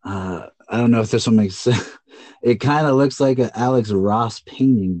 I don't know if this one makes sense. It kind of looks like an Alex Ross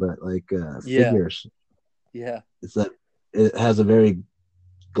painting, but like figures. Yeah. It has a very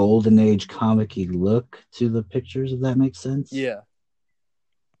golden age comic-y look to the pictures, if that makes sense. Yeah.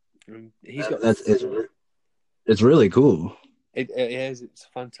 It's really cool. It is. It's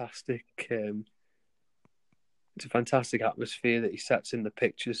fantastic. It's a fantastic atmosphere that he sets in the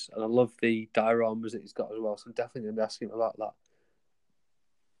pictures, and I love the dioramas that he's got as well. So I'm definitely going to ask him about that.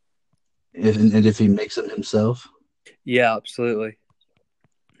 If he makes them himself. Yeah, absolutely.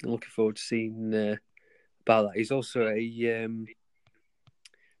 I'm looking forward to seeing about that. He's also a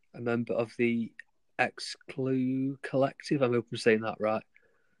member of the X-Clue Collective. I hope I'm saying that right.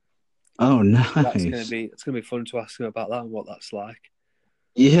 Oh, nice. It's gonna be fun to ask him about that and what that's like.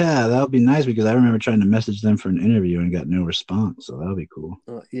 Yeah, that would be nice, because I remember trying to message them for an interview and got no response. So that'll be cool.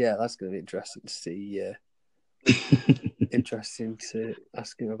 Yeah, that's gonna be interesting to see. Interesting to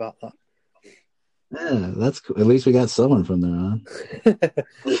ask him about that. Yeah, that's cool. At least we got someone from there on.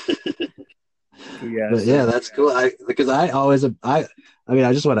 Yeah, that's cool. Because I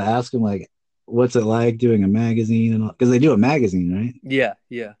just want to ask him, like, what's it like doing a magazine, and because they do a magazine, right? Yeah.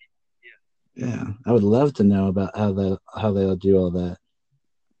 Yeah, I would love to know about how they'll do all that.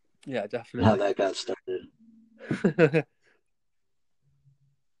 Yeah, definitely. How that got started.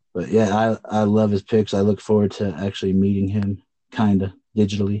 But yeah, I love his picks. I look forward to actually meeting him, kinda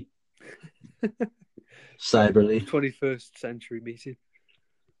digitally, cyberly. 21st century meeting.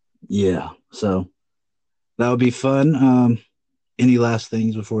 Yeah, so that would be fun. Any last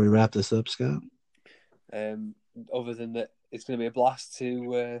things before we wrap this up, Scott? Um, Other than that, it's going to be a blast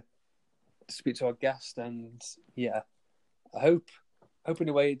to speak to our guest, and yeah, I hope in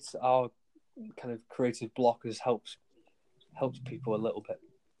a way it's our kind of creative block has helps people a little bit.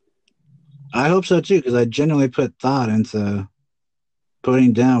 I hope so too, because I genuinely put thought into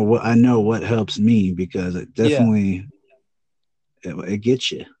putting down what I know what helps me, because it definitely it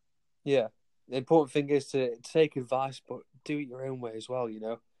gets you. Yeah. The important thing is to take advice, but do it your own way as well,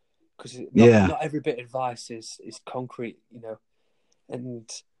 because Yeah, not every bit of advice is concrete, and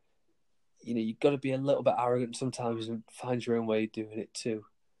you've got to be a little bit arrogant sometimes and find your own way of doing it too,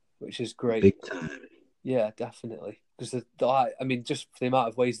 which is great. big time. Yeah, definitely. Because I mean, just for the amount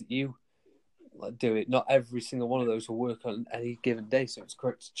of ways that you do it, not every single one of those will work on any given day. So it's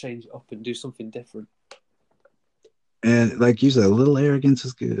great to change it up and do something different. And like you said, a little arrogance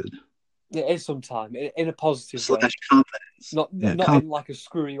is good. Yeah, it is sometimes in a positive way. Slash confidence. Not Yeah, in like a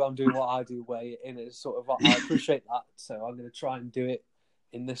screw you, I'm doing what I do way. In a sort of I appreciate that, so I'm going to try and do it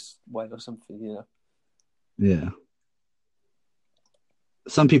in this way or something. Yeah.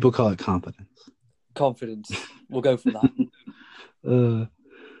 Some people call it confidence. Confidence. We'll go for that.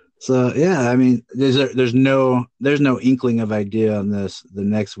 So yeah, I mean, there's no inkling of idea on the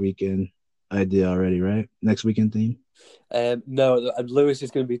next weekend idea already, right? Next weekend theme. No, and Lewis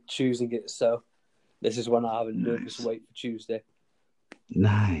is going to be choosing it, so this is when I have a nervous wait for Tuesday.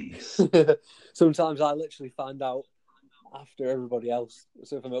 Nice. Sometimes I literally find out after everybody else.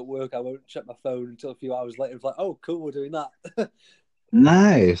 So if I'm at work, I won't check my phone until a few hours later. It's like, oh, cool, we're doing that.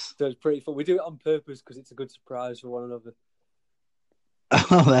 Nice. So it's pretty fun. We do it on purpose because it's a good surprise for one another.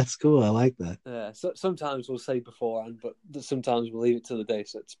 Oh, that's cool. I like that. Yeah. So sometimes we'll say beforehand, but sometimes we'll leave it till the day.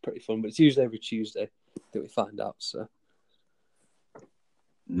 So it's pretty fun. But it's usually every Tuesday that we find out. So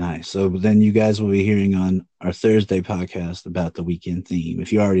nice. So then you guys will be hearing on our Thursday podcast about the weekend theme,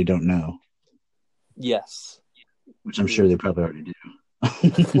 if you already don't know. Yes. Which I'm sure they probably already do.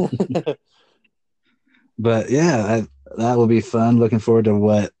 But yeah, that will be fun. Looking forward to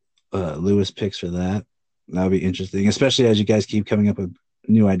what Lewis picks for that. That'll be interesting, especially as you guys keep coming up with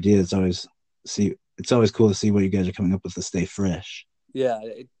new ideas. It's always cool to see what you guys are coming up with to stay fresh. Yeah,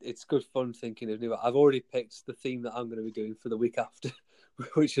 it's good fun thinking of new. I've already picked the theme that I'm going to be doing for the week after,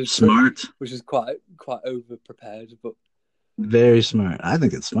 which is smart. Which is quite over prepared, but very smart. I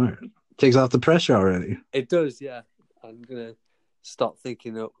think it's smart. Takes off the pressure already. It does, yeah. I'm gonna start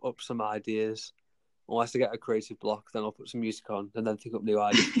thinking up some ideas. Unless I get a creative block, then I'll put some music on and then think up new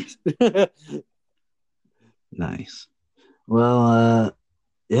ideas. Nice. Well,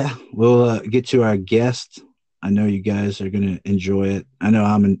 yeah, we'll get to our guest. I know you guys are gonna enjoy it. I know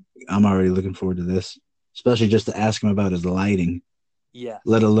I'm already looking forward to this, especially just to ask him about his lighting. Yeah.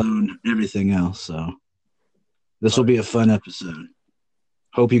 Let alone everything else. So this will be a fun episode.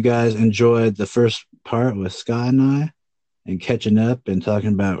 Hope you guys enjoyed the first part with Scott and I, and catching up and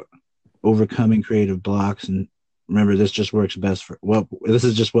talking about overcoming creative blocks. And remember, this is just what works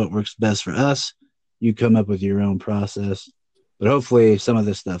best for us. You come up with your own process, but hopefully some of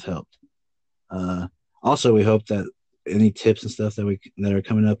this stuff helped. Also, we hope that any tips and stuff that are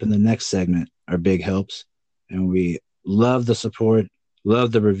coming up in the next segment are big helps. And we love the support,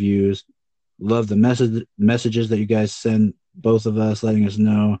 love the reviews, love the messages that you guys send both of us, letting us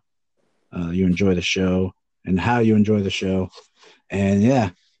know you enjoy the show and how you enjoy the show. And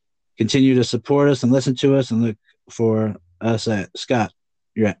yeah, continue to support us and listen to us, and look for us at Scott.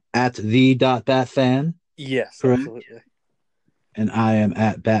 You're at the.batfan. Yes, correct? Absolutely. And I am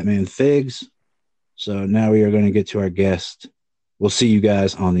at Batman Figs. So now we are going to get to our guest. We'll see you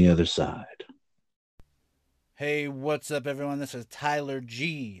guys on the other side. Hey, what's up, everyone? This is Tyler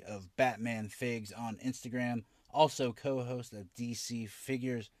G of Batman Figs on Instagram, also co-host of DC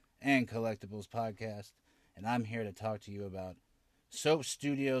Figures and Collectibles podcast, and I'm here to talk to you about Soap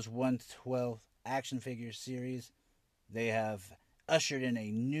Studios 112th action figure series. They have ushered in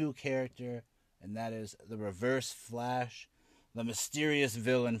a new character, and that is the Reverse Flash, the mysterious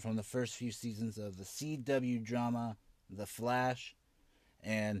villain from the first few seasons of the CW drama The Flash.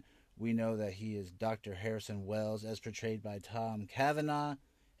 And we know that he is Dr. Harrison Wells, as portrayed by Tom Cavanagh,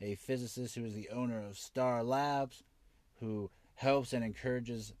 a physicist who is the owner of Star Labs, who helps and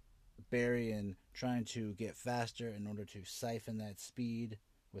encourages Barry in trying to get faster in order to siphon that speed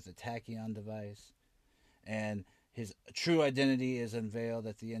with a tachyon device. And his true identity is unveiled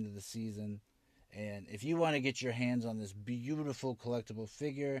at the end of the season. And if you want to get your hands on this beautiful collectible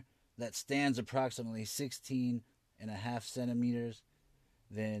figure that stands approximately 16 and a half centimeters,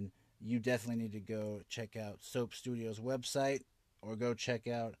 then you definitely need to go check out Soap Studios' website or go check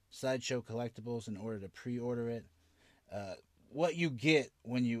out Sideshow Collectibles in order to pre-order it. What you get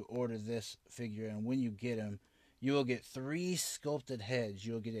when you order this figure and when you get him, you will get 3 sculpted heads.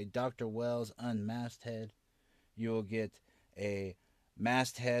 You will get a Dr. Wells unmasked head. You will get a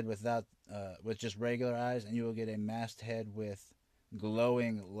masked head without with just regular eyes, and you will get a masked head with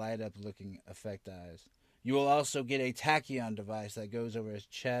glowing, light-up looking effect eyes. You will also get a tachyon device that goes over his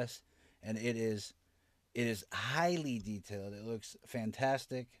chest, and it is highly detailed. It looks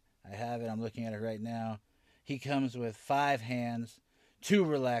fantastic. I have it. I'm looking at it right now. He comes with 5 hands, 2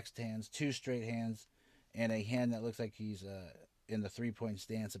 relaxed hands, 2 straight hands, and a hand that looks like he's in the 3-point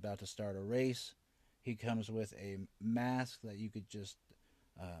stance about to start a race. He comes with a mask that you could just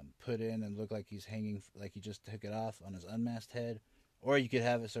put in and look like he's hanging, like he just took it off on his unmasked head. Or you could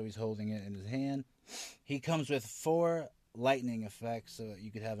have it so he's holding it in his hand. He comes with 4 lightning effects so that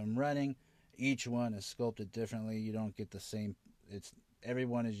you could have him running. Each one is sculpted differently. You don't get the same. Every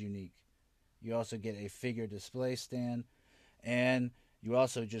one is unique. You also get a figure display stand, and you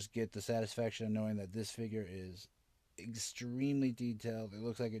also just get the satisfaction of knowing that this figure is extremely detailed. It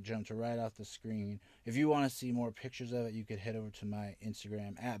looks like it jumped right off the screen. If you want to see more pictures of it, you could head over to my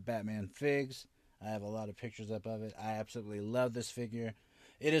Instagram at BatmanFigs. I have a lot of pictures up of it. I absolutely love this figure.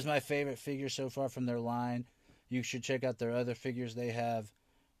 It is my favorite figure so far from their line. You should check out their other figures. They have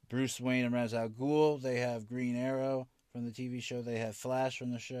Bruce Wayne and Ra's al Ghul. They have Green Arrow from the TV show. They have Flash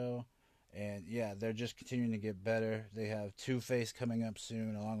from the show. And yeah, they're just continuing to get better. They have Two-Face coming up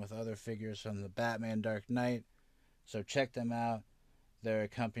soon, along with other figures from the Batman Dark Knight. So check them out. They're a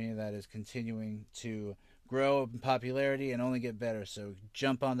company that is continuing to grow in popularity and only get better. So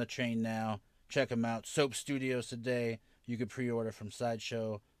jump on the train now. Check them out. Soap Studios today. You can pre-order from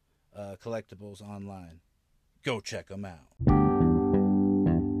Sideshow Collectibles online. Go check them out.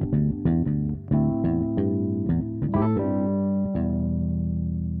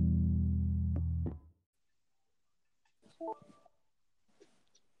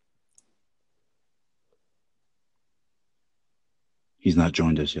 He's not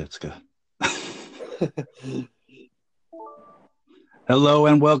joined us yet, Scott. Hello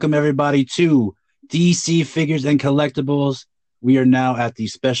and welcome everybody to DC Figures and Collectibles. We are now at the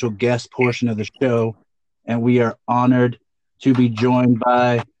special guest portion of the show, and we are honored to be joined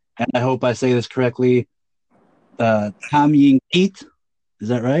by, and I hope I say this correctly, Tam Ying Keat. Is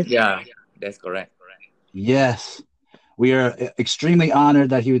that right? Yeah, that's correct. Yes. We are extremely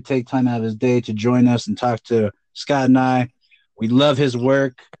honored that he would take time out of his day to join us and talk to Scott and I. We love his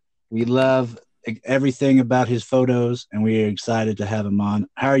work. We love everything about his photos, and we are excited to have him on.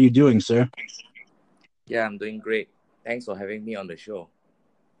 How are you doing, sir? Yeah, I'm doing great. Thanks for having me on the show.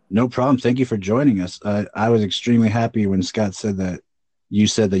 No problem. Thank you for joining us. I was extremely happy when Scott said that you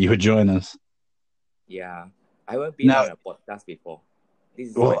would join us. Yeah, I haven't been on a podcast before. This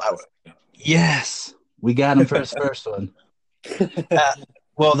is my first time. Yes, we got him for his first one.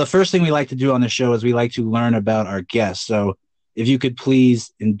 Well, the first thing we like to do on the show is we like to learn about our guests. So if you could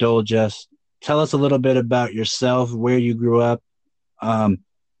please indulge us, tell us a little bit about yourself, where you grew up,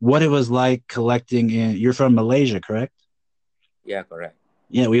 what it was like collecting you're from Malaysia, correct? Yeah, correct.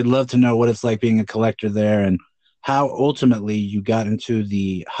 Yeah, we'd love to know what it's like being a collector there and how ultimately you got into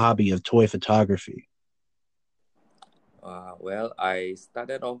the hobby of toy photography. Well, I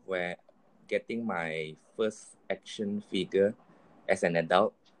started off getting my first action figure as an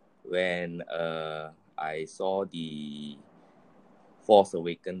adult when I saw the Force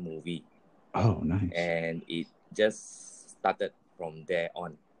Awakens movie. Oh, nice. And it just started from there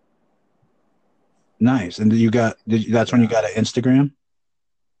on. Nice. And that's when you got an Instagram?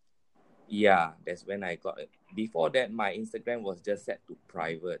 Yeah, that's when I got it. Before that, my Instagram was just set to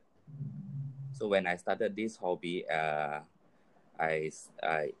private. So when I started this hobby,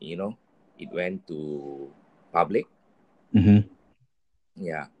 it went to public. Mm-hmm.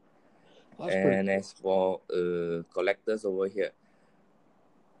 Yeah. And as for collectors over here,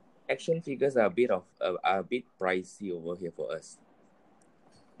 action figures are a bit pricey over here for us.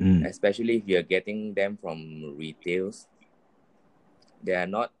 Especially if you're getting them from retails. They are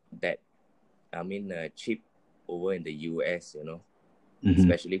not that, cheap over in the US,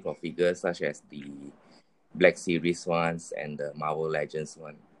 especially for figures such as the Black Series ones and the Marvel Legends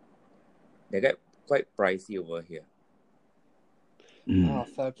one. They get quite pricey over here. Oh,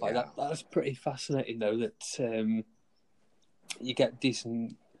 fair play. Yeah. That's pretty fascinating, though, that you get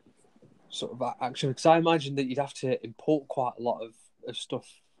decent sort of action. Because I imagine that you'd have to import quite a lot of stuff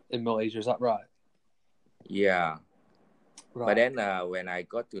in Malaysia. Is that right? Yeah. Right. But then when I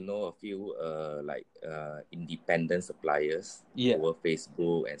got to know a few independent suppliers over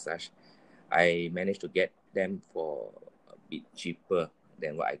Facebook and such, I managed to get them for a bit cheaper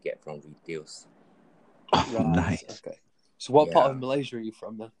than what I get from retails. Right. Nice. Okay. So what part of Malaysia are you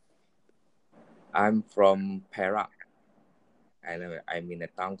from then? I'm from Perak. And I'm in a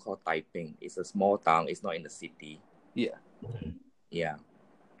town called Taiping. It's a small town. It's not in the city. Yeah. Yeah.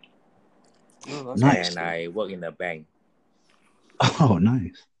 Oh, that's Nice. And I work in a bank. Oh,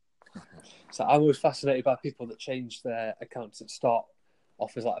 nice. So I'm always fascinated by people that change their accounts that start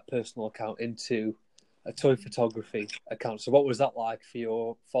off as like a personal account into a toy photography account. So what was that like for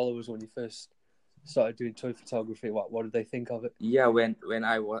your followers when you first started doing toy photography? What did they think of it? Yeah, when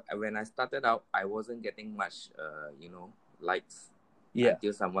I started out, I wasn't getting much likes. Yeah.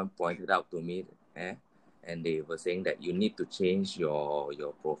 Until someone pointed out to me, and they were saying that you need to change your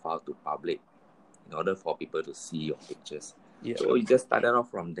profile to public in order for people to see your pictures. Yeah. So you just started off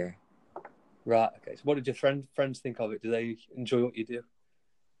from there. Right. Okay. So what did your friends think of it? Do they enjoy what you do?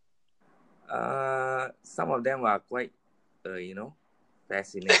 Some of them are quite,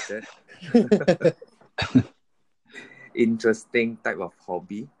 fascinated. Interesting type of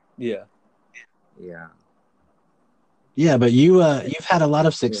hobby. Yeah. Yeah. Yeah, but you've had a lot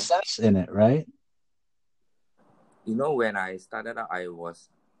of success in it, right? When I started out, I was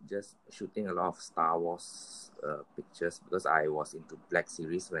just shooting a lot of Star Wars pictures because I was into Black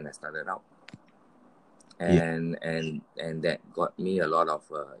Series when I started out, and that got me a lot of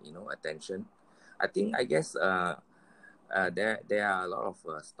attention. I guess there are a lot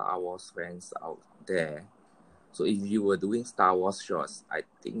of Star Wars fans out there. So if you were doing Star Wars shots, I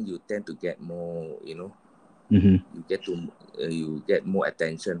think you tend to get more, Mm-hmm. you get more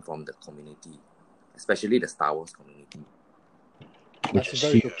attention from the community, especially the Star Wars community. That's a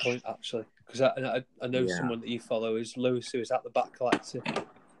very good point, actually, because I know someone that you follow is Lewis, who is at the Bat Collector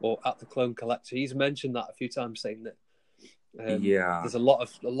or at the Clone Collector. He's mentioned that a few times, saying that there's a lot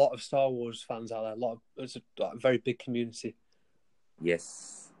of Star Wars fans out there. It's a very big community.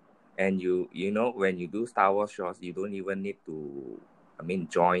 Yes, and you know when you do Star Wars shots, you don't even need to,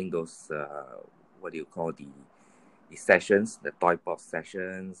 join those what do you call the sessions, the toy pop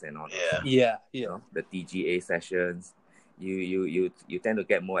sessions and all that. Yeah. The TGA sessions. You tend to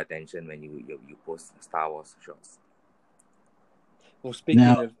get more attention when you post Star Wars shots. Well, speaking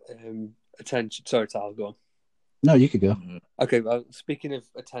of attention, sorry, Tyler, go on. No, you could go. Mm-hmm. Okay, well, speaking of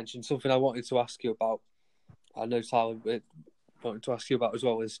attention, something I wanted to ask you about, I know Tyler wanted to ask you about as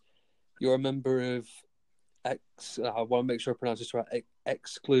well, is you're a member of I want to make sure I pronounce this right,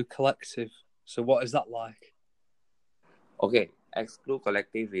 Exclu Collective. So what is that like? Okay, Exclu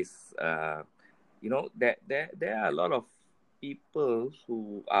Collective is, there are a lot of people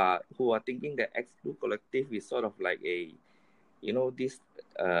who are thinking that Exclu Collective is sort of like a, this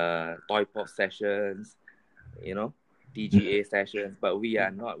toy pop sessions, TGA sessions, but we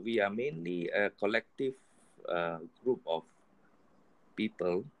are not. We are mainly a collective group of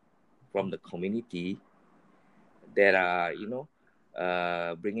people from the community that are,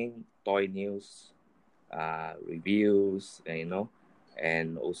 bringing toy news, reviews,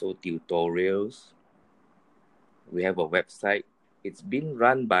 and also tutorials. We have a website. It's been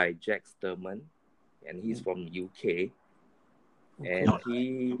run by Jack Sturman, and he's from UK. And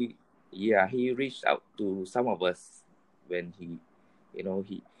he reached out to some of us when he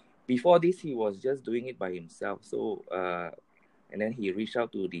before this he was just doing it by himself. So and then he reached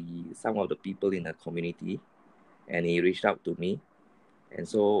out to some of the people in the community, and he reached out to me, and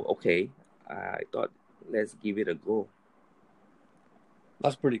so I thought let's give it a go.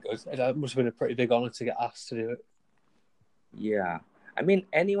 That's pretty good. That must have been a pretty big honor to get asked to do it. Yeah,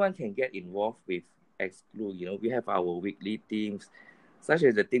 anyone can get involved with Exclu. We have our weekly themes, such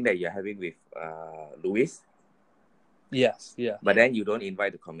as the thing that you're having with Louis. Yes, yeah. But then you don't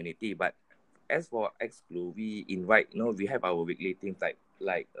invite the community. But as for Exclu, we invite. We have our weekly themes.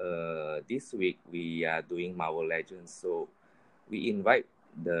 Like this week we are doing Marvel Legends, so we invite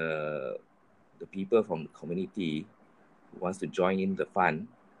the people from the community who wants to join in the fun.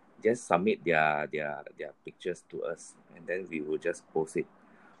 Just submit their pictures to us, and then we will just post it.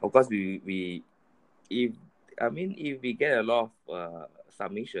 Of course, if we get a lot of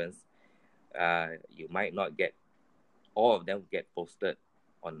submissions, you might not get all of them get posted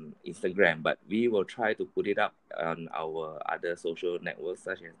on Instagram, but we will try to put it up on our other social networks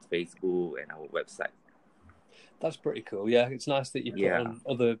such as Facebook and our website. That's pretty cool. Yeah, it's nice that you put it on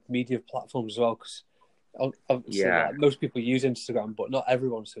other media platforms as well, because obviously most people use Instagram, but not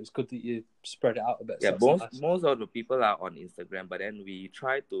everyone, so it's good that you spread it out a bit. Yeah, most of the people are on Instagram, but then we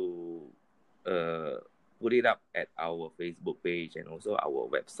try to put it up at our Facebook page and also our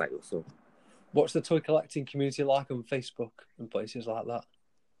website also. What's the toy collecting community like on Facebook and places like that?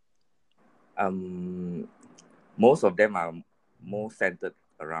 Most of them are more centered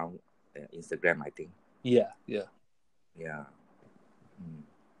around Instagram, I think. Yeah. Yeah.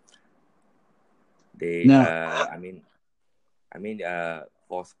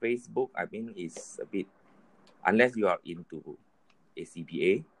 For Facebook, it's a bit, unless you are into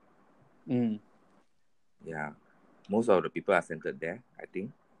ACBA. Yeah, most of the people are centered there, I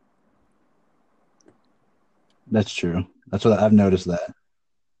think. That's true. That's what I've noticed that.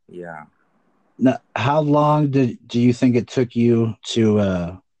 Yeah. Now, how long do you think it took you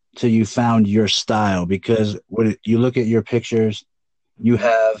to till you found your style? Because when you look at your pictures, you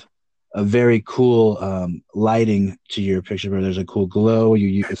have a very cool lighting to your picture where there's a cool glow.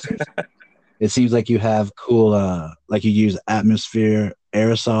 It seems like you have cool, like you use atmosphere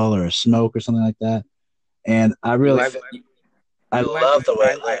aerosol or a smoke or something like that. And I really, I love the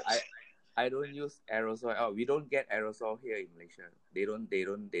way it looks. I don't use aerosol. Oh, we don't get aerosol here in Malaysia. They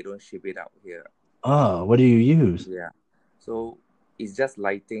don't ship it out here. Oh, what do you use? Yeah, so it's just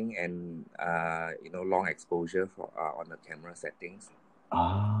lighting and long exposure for on the camera settings.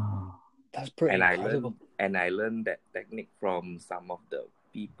 Oh, that's pretty incredible. I learned that technique from some of the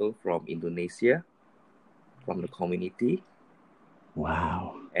people from Indonesia, from the community.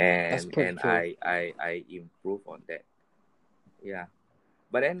 Wow. And cool. I improve on that. Yeah.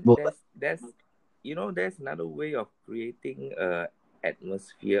 But then there's another way of creating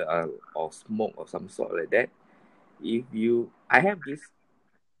atmosphere or smoke or some sort like that. I have this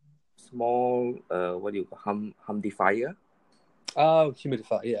small what do you call humidifier. Oh,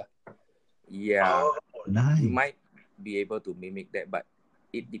 humidifier, yeah. Yeah. Oh, nice. You might be able to mimic that, but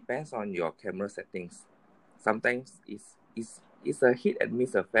it depends on your camera settings. Sometimes it's a hit and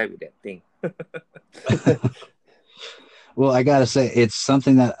miss affair with that thing. Well, I gotta say, it's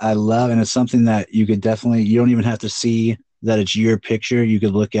something that I love, and it's something that you don't even have to see that it's your picture. You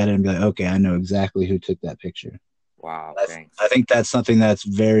could look at it and be like, okay, I know exactly who took that picture. Wow, thanks. I think that's something that's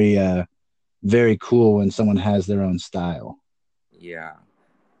very, very cool when someone has their own style. Yeah.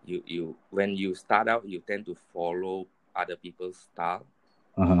 You when you start out, you tend to follow other people's style.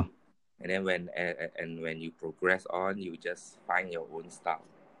 Uh-huh. And then when you progress on, you just find your own style.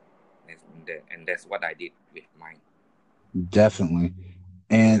 And that's what I did with mine. Definitely.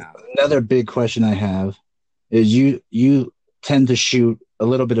 And another big question I have is you tend to shoot a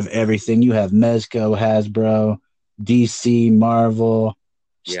little bit of everything. You have Mezco, Hasbro, DC, Marvel,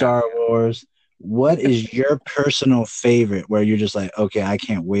 Star Wars. What is your personal favorite where you're just like, okay, I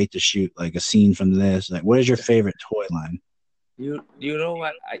can't wait to shoot like a scene from this? Like, what is your favorite toy line? You know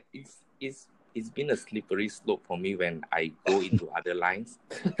what? It's been a slippery slope for me when I go into other lines.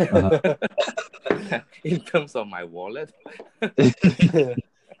 In terms of my wallet.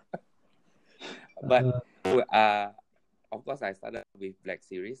 But of course I started with Black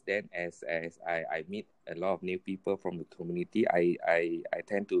Series. Then as I meet a lot of new people from the community, I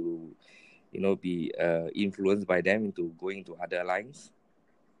tend to be influenced by them into going to other lines.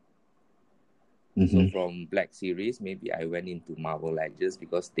 So from Black Series, maybe I went into Marvel Legends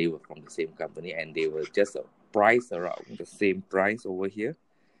because they were from the same company and they were just priced around the same price over here.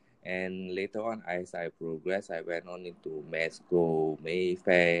 And later on, as I progressed, I went on into Mezco,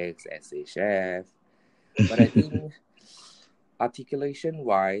 Mayfax, SHF. But I think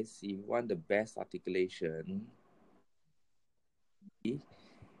articulation-wise, if you want the best articulation,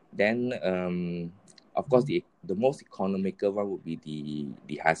 then of course the most economical one would be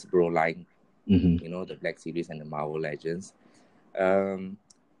the Hasbro line. The Black Series and the Marvel Legends.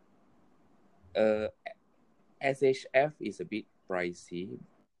 SHF is a bit pricey.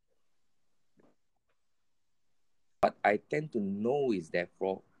 What I tend to know is that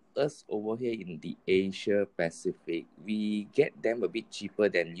for us over here in the Asia Pacific, we get them a bit cheaper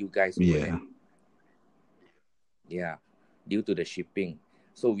than you guys over there. Yeah, due to the shipping.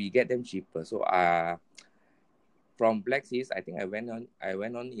 So we get them cheaper. So from Black Series, I think I went on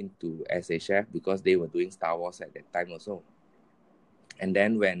into SHF because they were doing Star Wars at that time also. And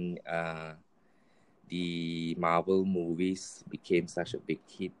then when the Marvel movies became such a big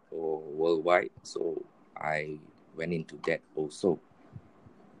hit worldwide, so I went into that also.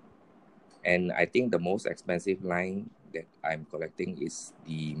 And I think the most expensive line that I'm collecting is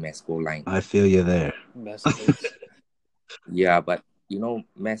the Mezco line. I feel you there. Yeah, but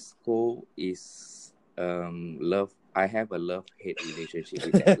Mezco is love. I have a love-hate relationship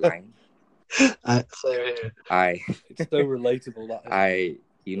with that line. It's so relatable. That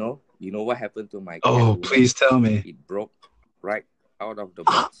you know what happened to my cat? Please tell me. It broke right out of the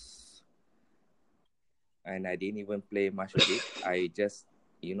box. and I didn't even play much of it. I just,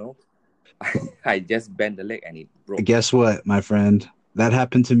 I just bent the leg and it broke. Guess what, my friend? That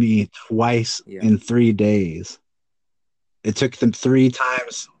happened to me twice in 3 days. It took them 3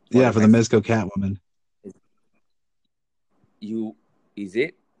 times. For the Mezco Catwoman. You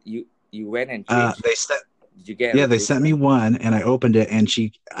went and changed? Did you get? They sent me one, and I opened it, and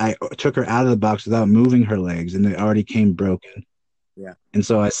I took her out of the box without moving her legs, and it already came broken. Yeah. And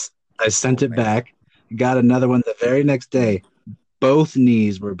so I sent it back, got another one the very next day. Both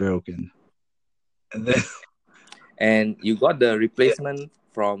knees were broken. And then, and you got the replacement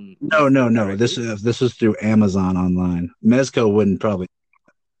from? No. This was through Amazon online. Mezco wouldn't probably.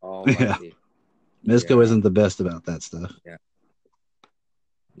 Oh, I see. Mezco isn't the best about that stuff.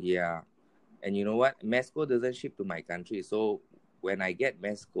 Yeah. And you know what? Mezco doesn't ship to my country. So when I get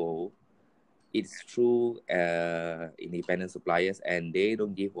Mezco, it's through independent suppliers, and they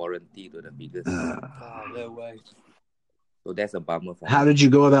don't give warranty to the figures. No way. So that's a bummer for me. How did you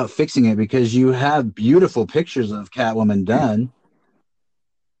go about fixing it? Because you have beautiful pictures of Catwoman done.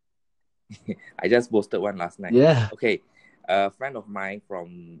 I just posted one last night. Yeah. Okay. A friend of mine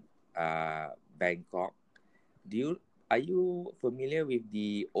from Bangkok. Are you familiar with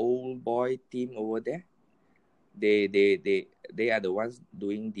the Old Boy team over there? They are the ones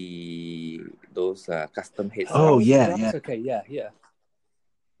doing those custom headsets. Oh yeah. Okay, yeah.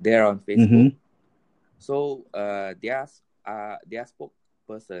 They're on Facebook. So their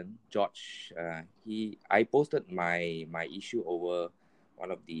spokesperson George, I posted my issue over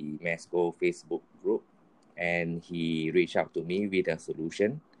one of the Mezco Facebook group, and he reached out to me with a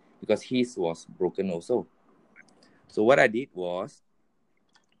solution because his was broken also. So what I did was,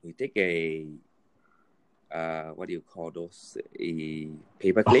 we take a what do you call those? A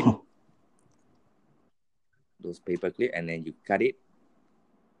paper clip. Those paper clip, and then you cut it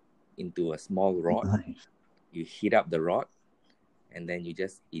into a small rod. Nice. You heat up the rod, and then you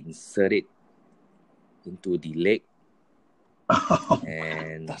just insert it into the leg.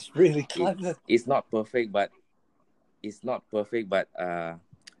 And that's really clever. It's not perfect, but it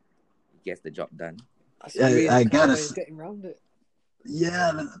gets the job done. I gotta getting around it.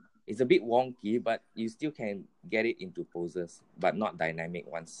 Yeah. It's a bit wonky, but you still can get it into poses, but not dynamic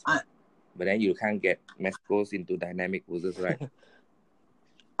ones. But then you can't get Mezcos into dynamic poses, right?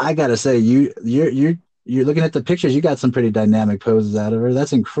 I gotta say, you're looking at the pictures. You got some pretty dynamic poses out of her.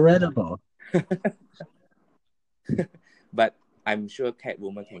 That's incredible. But I'm sure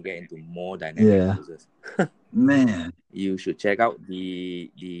Catwoman can get into more dynamic poses. Man, you should check out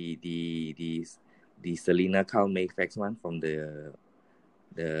the Selena Kyle Mayfax one from the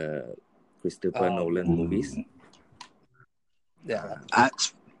Christopher Nolan movies. Yeah,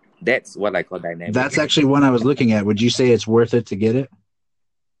 that's what I call dynamic. That's actually one I was looking at. Would you say it's worth it to get it?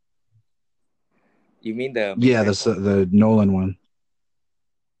 You mean the the Nolan one?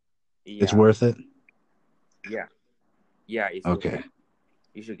 Yeah. It's worth it. Yeah, it's okay. Worth it.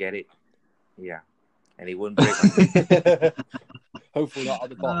 You should get it. Yeah, and it won't break. Hopefully not on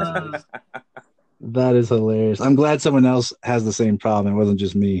the box. That is hilarious. I'm glad someone else has the same problem. It wasn't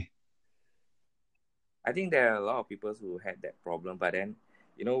just me. I think there are a lot of people who had that problem, but then,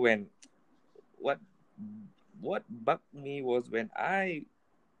 when what bugged me was when are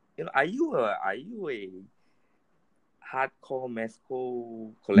you a hardcore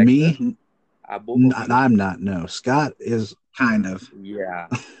Mezco collector? Me? I'm not. No, Scott is kind of. Yeah.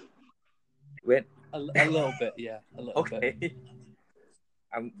 When a little bit, yeah. A little bit. Okay.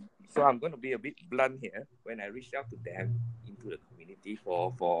 I'm going to be a bit blunt here. When I reached out to them into the community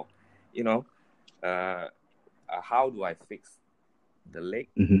for how do I fix the leg,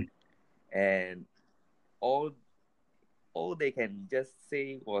 and all they can just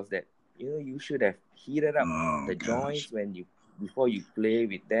say was that you should have heated up the joints before you play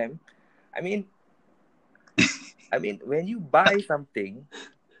with them. I mean, when you buy something,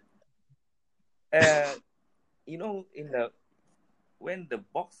 when the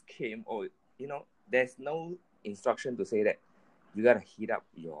box came, there's no instruction to say that you gotta heat up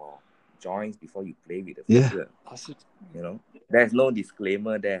your joints before you play with the figure. There's no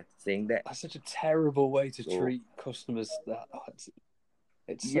disclaimer there saying that. That's such a terrible way to treat customers.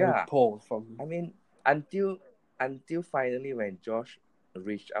 It's so poor from. I mean, until finally when Josh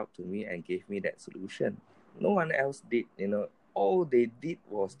reached out to me and gave me that solution, no one else did. All they did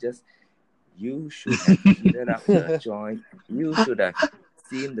was just, you should have heated up the joint. You should have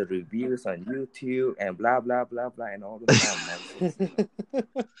seen the reviews on YouTube and blah blah blah blah and all this kind of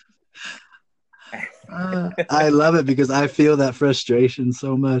nonsense. I love it because I feel that frustration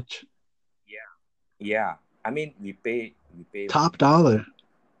so much. Yeah. I mean, we pay top dollar.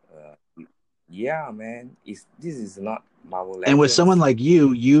 Yeah, man. This is not Marvel Legends. And with someone like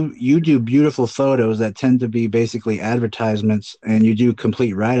you do beautiful photos that tend to be basically advertisements, and you do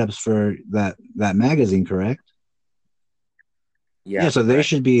complete write-ups for that magazine, correct? Yeah, So correct.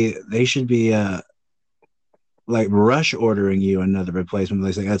 they should be like rush ordering you another replacement.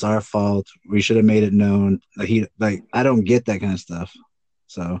 They say that's our fault. We should have made it known. I don't get that kind of stuff.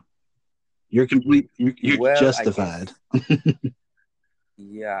 So you're you're Well, I justified. guess,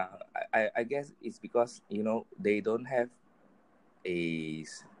 yeah, I guess it's because, they don't have a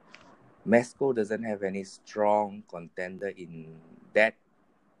Mesco doesn't have any strong contender in that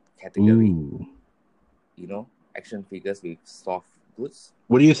category. Ooh. Action figures with soft goods.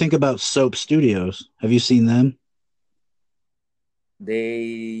 What do you think about Soap Studios? Have you seen them?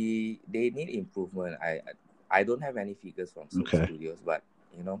 They need improvement. I don't have any figures from Soap Studios, but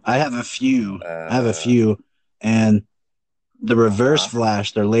I have a few. And the Reverse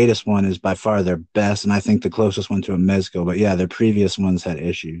Flash, their latest one, is by far their best, and I think the closest one to a Mezco. But yeah, their previous ones had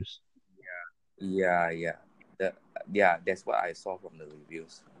issues. Yeah. That's what I saw from the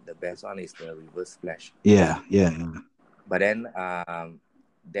reviews. The best one is the Reverse Flash. Yeah. But then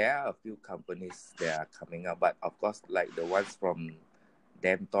there are a few companies that are coming up, but of course, like the ones from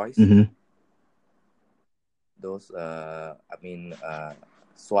Damn Toys, Mm-hmm. those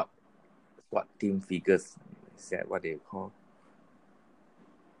SWAT team figures, is that what they call?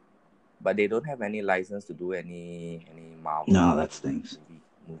 But they don't have any license to do any Marvel. No, that stinks.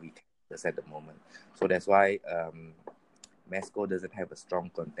 Movie characters at the moment. So that's why Mesco doesn't have a strong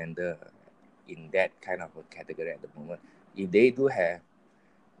contender in that kind of a category at the moment. If they do have,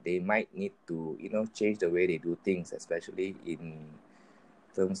 they might need to, change the way they do things, especially in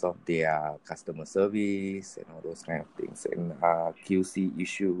terms of their customer service and all those kind of things, and QC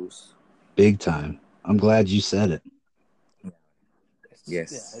issues. Big time. I'm glad you said it.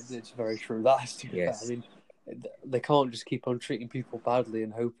 Yes. Yeah, it's very true. That's to be fair. I mean, they can't just keep on treating people badly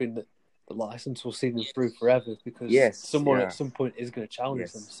and hoping that the license will see them through forever, because someone at some point is going to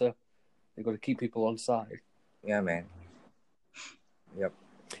challenge them. So they've got to keep people on side. Yeah, man. Yep.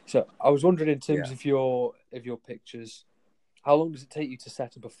 So I was wondering, in terms of your pictures, how long does it take you to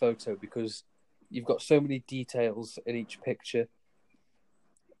set up a photo? Because you've got so many details in each picture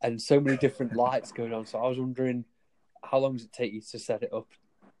and so many different lights going on. So I was wondering, how long does it take you to set it up?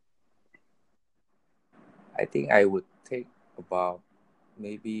 I think I would take about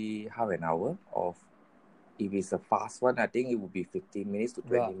maybe half an hour. Of if it's a fast one, I think it would be 15 minutes to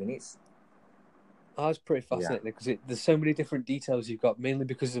 20 minutes. That's pretty fascinating, because there's so many different details you've got, mainly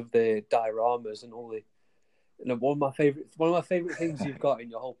because of the dioramas and all the. One of my favorite things you've got in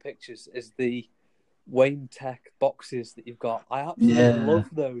your whole pictures is the Wayne Tech boxes that you've got. I absolutely love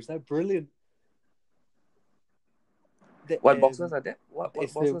those. They're brilliant. What boxes are there? What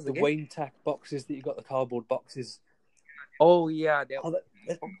it's boxes the Wayne Tech boxes that you got, the cardboard boxes. Oh yeah,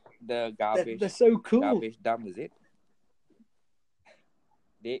 the garbage. They're so cool. Garbage dump, is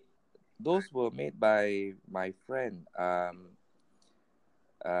it? Those were made by my friend.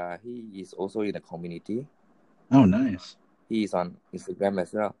 He is also in the community. Oh, nice. He is on Instagram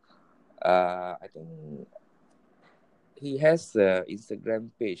as well. I think he has an Instagram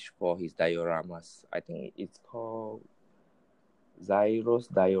page for his dioramas. I think it's called Zyros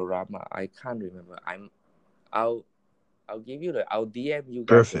Diorama. I can't remember. I'll give you I'll DM you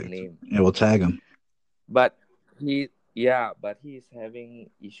guys the name. Yeah, we'll tag him. But he is having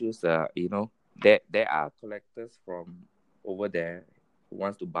issues. There are collectors from over there who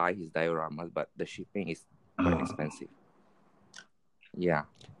wants to buy his dioramas, but the shipping is quite expensive. Yeah.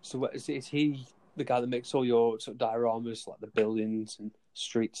 So is he the guy that makes all your sort of dioramas, like the buildings and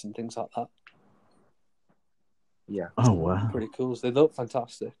streets and things like that? Yeah. Oh, wow. Pretty cool. So they look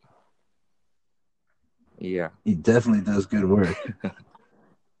fantastic. Yeah. He definitely does good work.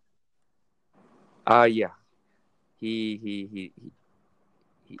 Yeah. He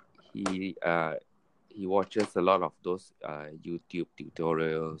watches a lot of those YouTube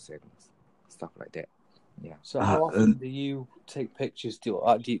tutorials and stuff like that. Yeah. So how often do you take pictures?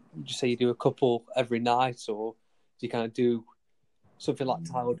 Would you say you do a couple every night, or do you kind of do something like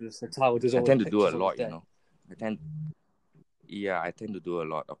Tyler does? So Tyler does all I tend the to do a pictures lot, on the day. I tend to do a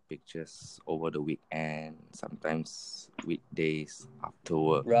lot of pictures over the weekend, sometimes weekdays after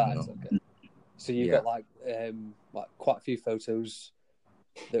work. Right. Okay. So you've got like quite a few photos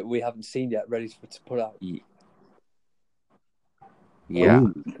that we haven't seen yet, ready to put out. Yeah.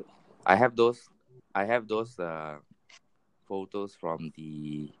 Ooh. I have those photos from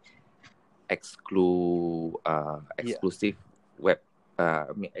the exclusive web.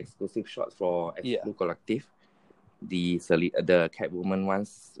 Exclusive shots for Exclu Collective. the Catwoman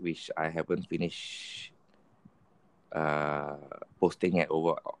ones, which I haven't finished posting it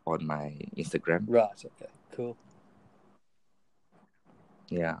over on my Instagram. Right. Okay. Cool.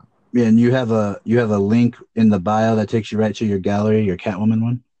 Yeah. Yeah, and you have a link in the bio that takes you right to your gallery, your Catwoman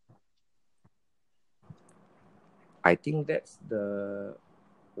one. I think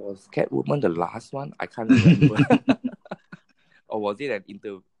was Catwoman the last one? I can't remember. Or was it an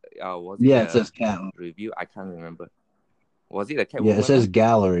interview? It says Catwoman review. I can't remember. Was it a Catwoman? Yeah, it says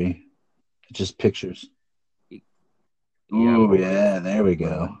gallery, just pictures. Oh yeah, there we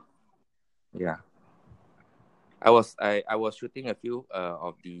go. Yeah, I was shooting a few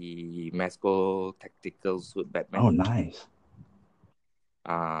of the Masco tactical suit Batman. Oh, nice.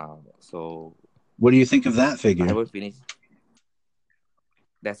 So what do you think of that figure? I haven't finished.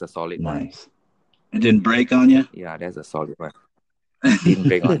 That's a solid one. Nice. It didn't break on you? Yeah, that's a solid one. Didn't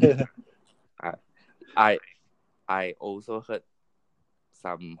break on me. I also heard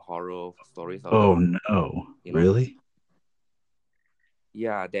some horror stories. No! Really?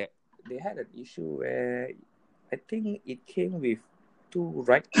 Yeah, they had an issue where I think it came with 2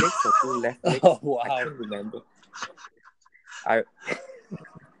 right legs or 2 left legs. Oh wow! I can't remember.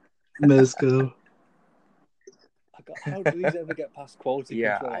 Mesco. How do these ever get past quality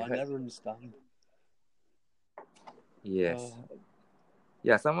control? I never understand. Yes.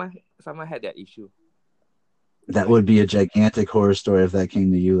 Yeah, someone had that issue. That would be a gigantic horror story if that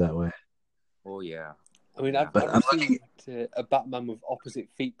came to you that way. Oh yeah. I mean, I've seen a Batman with opposite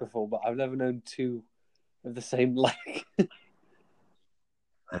feet before, but I've never known 2 of the same leg.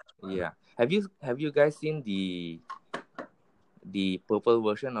 Yeah. Have you guys seen the purple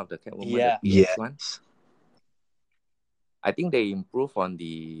version of the Catwoman? Yeah. The PS one? I think they improve on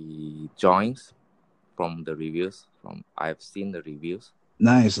the joints from the reviews. I've seen the reviews.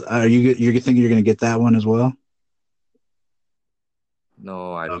 Nice. You're thinking you're going to get that one as well?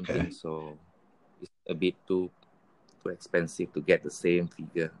 No, I don't think so. It's a bit too expensive to get the same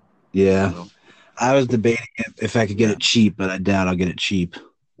figure. Yeah. You know? I was debating if I could get it cheap, but I doubt I'll get it cheap.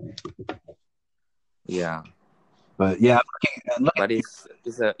 Yeah. But yeah, but it's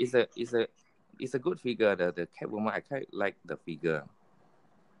a good figure. The Catwoman, I quite like the figure.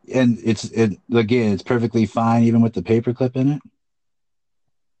 And it's perfectly fine even with the paperclip in it.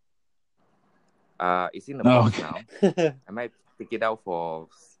 It's in the box now. I might pick it out for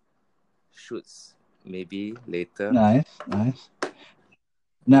shoots maybe later. Nice.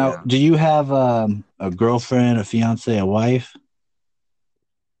 Now, do you have a girlfriend, a fiance, a wife?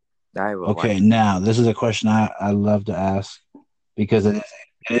 I have a okay, wife. Now this is a question I love to ask because it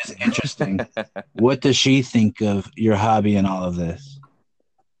is interesting. What does she think of your hobby and all of this?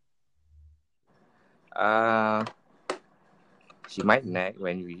 She might nag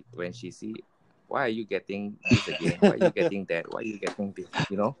when she see, why are you getting this again? Why are you getting that? Why are you getting this?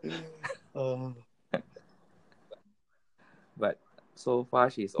 You know. But so far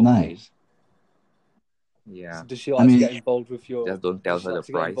she's okay. Nice. Yeah. So does she like to get involved with your? Just don't tell her the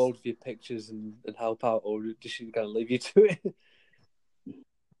price. Get involved with your pictures and help out, or does she kind of leave you to it?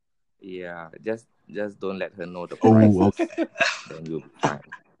 Yeah, just don't let her know the price. Oh, okay. Then you'll be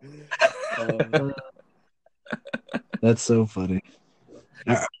fine. That's so funny.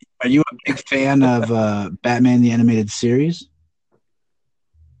 Are you a big fan of Batman the Animated Series?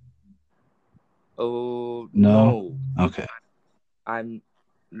 Oh, no. Okay.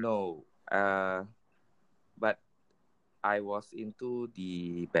 No. But I was into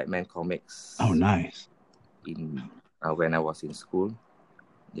the Batman comics. Oh, nice. When I was in school.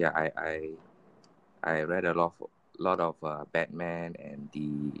 Yeah, I read a lot of Batman and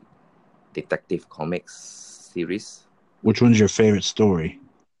the Detective Comics series. Which one's your favorite story?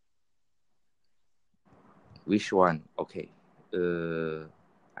 Which one? Okay.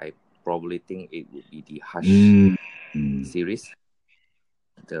 I probably think it would be the Hush series.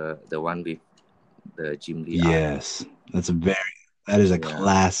 The one with the Jim Lee. Yes. That is a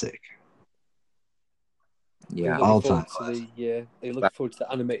classic. Yeah. All time. Are you looking forward to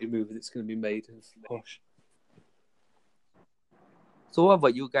the animated movie that's going to be made of Hush? So what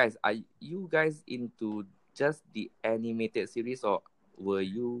about you guys? Are you guys into just the animated series, or were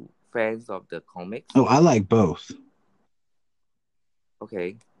you fans of the comics? Oh, I like both.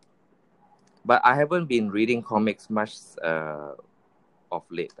 Okay. But I haven't been reading comics much of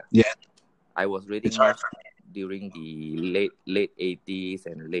late. Yeah. I was reading much during the late 80s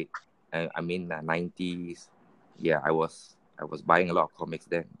and late 90s. Yeah, I was buying a lot of comics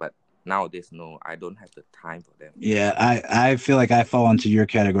then, but nowadays, no, I don't have the time for them. Yeah, I feel like I fall into your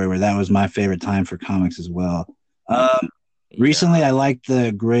category where that was my favorite time for comics as well. Recently, I liked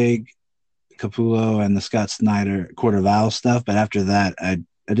the Greg Capullo and the Scott Snyder Cordoval stuff, but after that, I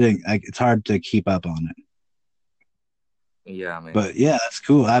didn't. It's hard to keep up on it. Yeah, man. But yeah, that's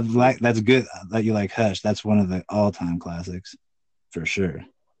cool. That's good that you like Hush. That's one of the all-time classics, for sure.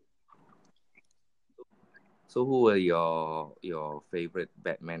 So who are your favorite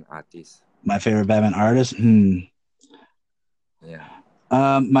Batman artists? My favorite Batman artist? Yeah.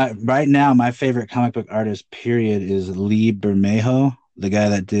 My favorite comic book artist, period, is Lee Bermejo, the guy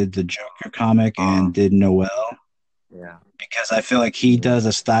that did the Joker comic and did Noel. Yeah. Because I feel like he does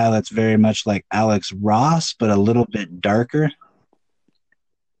a style that's very much like Alex Ross, but a little bit darker.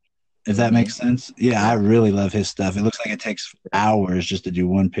 If that makes sense. Yeah, I really love his stuff. It looks like it takes hours just to do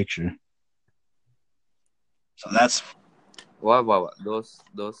one picture. So that's what those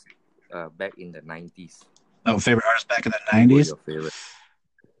back in the 90s. Oh, favorite artist back in the 90s? Who was your favorite?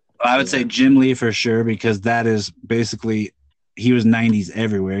 Well, I would say Jim Lee for sure, because that is basically, he was 90s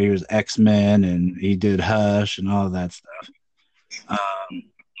everywhere. He was X-Men and he did Hush and all of that stuff.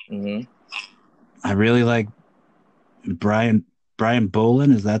 I really like Brian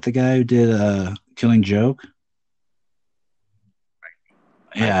Bolin. Is that the guy who did Killing Joke?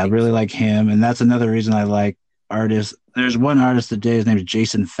 Yeah, I really like him. And that's another reason I like artists. There's one artist today, his name is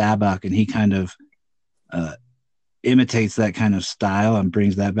Jason Fabok, and he kind of imitates that kind of style and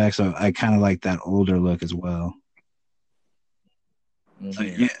brings that back. So I kind of like that older look as well. So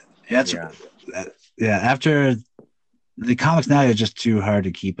after the comics now, it's just too hard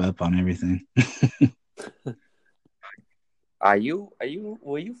to keep up on everything. Were you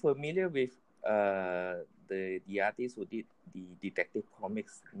familiar with the artist who did the Detective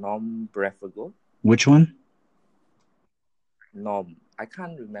Comics, Norm Breyfogle? Which one? Norm. I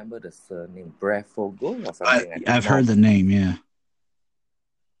can't remember the surname. Breyfogle or something. I've heard the name, yeah.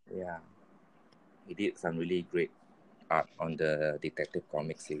 Yeah. He did some really great art on the Detective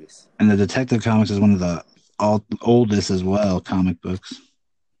Comics series. And the Detective Comics is one of the oldest as well comic books.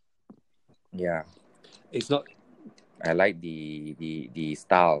 Yeah. It's not. I like the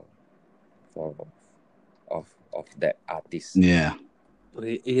style of that artist. Yeah.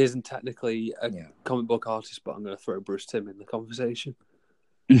 He isn't technically a comic book artist, but I'm going to throw Bruce Timm in the conversation.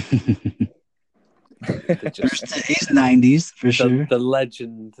 He's 90s for sure. The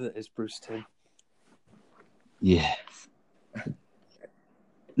legend that is Bruce Timm. Yeah.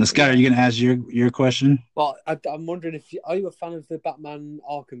 Now, Scott, are you going to ask your question? Well, I'm wondering are you a fan of the Batman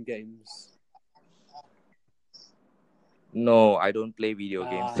Arkham games? No, I don't play video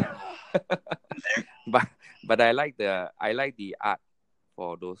games. but I like the art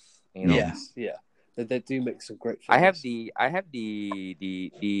for those. You know? Yes, yeah. They do make some great films. I have the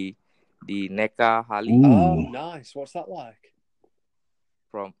NECA Harley. Ooh. Oh, nice. What's that like?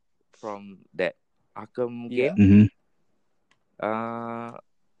 From that Arkham game. Mm-hmm.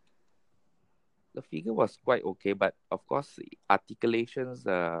 The figure was quite okay, but of course, articulation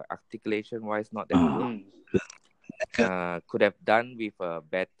wise, not that good. Could have done with a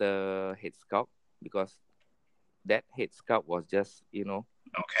better head sculpt, because that head sculpt was just, okay.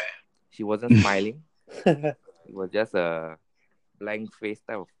 She wasn't smiling. It was just a blank face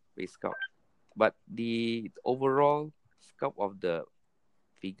type of face sculpt. But the overall sculpt of the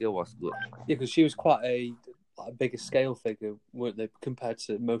figure was good. Yeah, because she was quite a bigger scale figure, weren't they, compared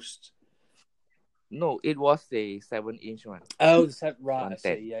to most? No, it was a 7-inch one. Oh, right, I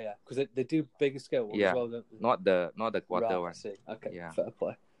see. Yeah. Because they do bigger scale ones as well, don't they? Not the quarter one. I see. Okay, yeah. Fair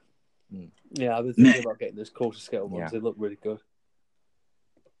play. Yeah, I've been thinking about getting those quarter scale ones. Yeah. They look really good.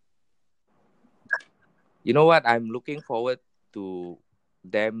 You know what? I'm looking forward to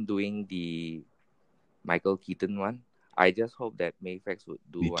them doing the Michael Keaton one. I just hope that Mayfax would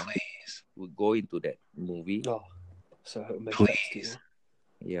do one. Please. Would go into that movie. Oh, so I hope Mayfax do one.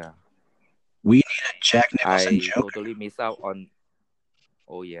 Yeah. We need a Jack Nicholson Joker. I totally miss out on.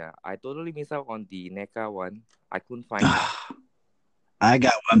 Oh yeah, I totally miss out on the NECA one. I couldn't find it. I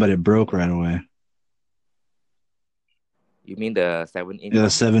got one, but it broke right away. You mean the 7-inch? Yeah, the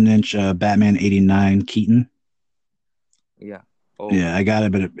 7-inch Batman '89 Keaton. Yeah. Oh. Yeah, I got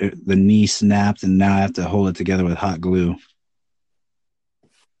it, but the knee snapped, and now I have to hold it together with hot glue.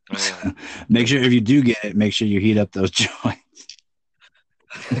 Oh. Make sure, if you do get it, make sure you heat up those joints.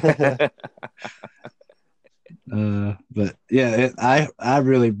 But yeah, I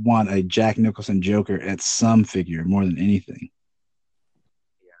really want a Jack Nicholson Joker at some figure more than anything.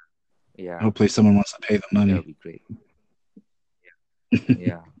 Yeah. Hopefully someone wants to pay the money. That would be great.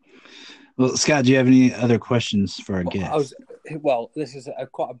 Yeah. Well, Scott, do you have any other questions for our guests? This is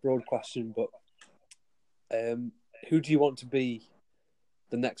quite a broad question, but who do you want to be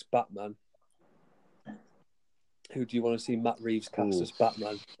the next Batman? Who do you want to see Matt Reeves cast Ooh. as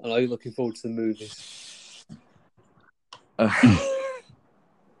Batman? And are you looking forward to the movies? A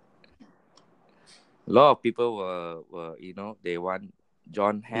lot of people were they want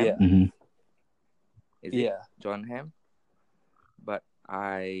John Hamm. Yeah. Mm-hmm. Is it John Hamm? But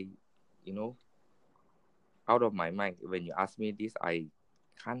I, out of my mind, when you ask me this, I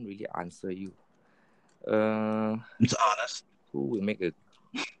can't really answer you. It's honest. Who will make a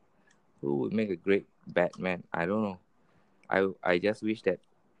great Batman? I don't know. I just wish that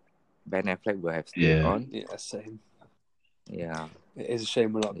Ben Affleck would have stayed on. Yeah, same. Yeah. It is a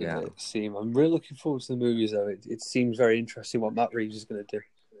shame we're not going to see him. I'm really looking forward to the movies, though. It seems very interesting what Matt Reeves is going to do.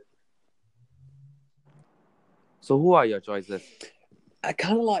 So who are your choices? I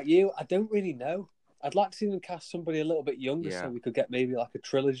kind of like you. I don't really know. I'd like to see them cast somebody a little bit younger so we could get maybe like a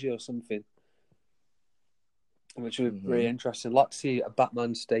trilogy or something, which would be really interesting. I'd like to see a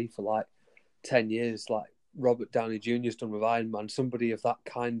Batman stay for like 10 years, like Robert Downey Jr.'s done with Iron Man. Somebody of that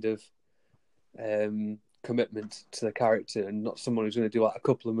kind of commitment to the character and not someone who's going to do like a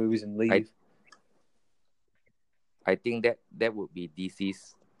couple of movies and leave. I think that would be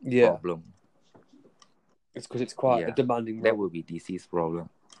DC's problem. It's because it's quite a demanding role. That would be DC's problem.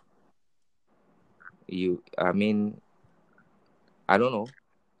 I don't know.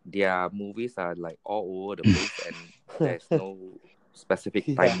 Their movies are like all over the place and there's no specific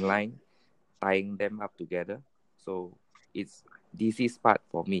timeline tying them up together. So it's DC's part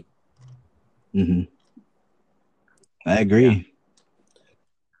for me. Mm-hmm. I agree. Yeah.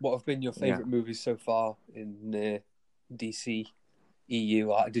 What have been your favourite movies so far in DC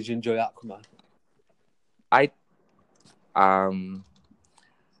EU? Did you enjoy Aquaman? I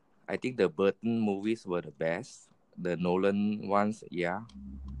think the Burton movies were the best. The Nolan ones,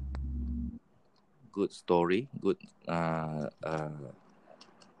 good story, good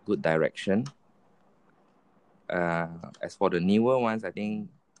direction. As for the newer ones, I think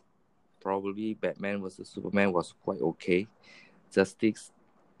probably Batman vs Superman was quite okay. Justice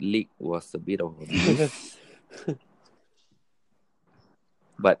League was a bit of a miss.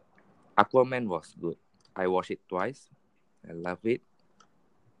 But Aquaman was good. I watched it twice. I love it.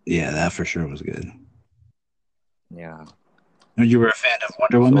 Yeah, that for sure was good. Yeah. You were a fan of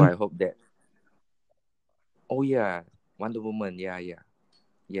Wonder Woman? So I hope that... Oh, yeah. Wonder Woman. Yeah.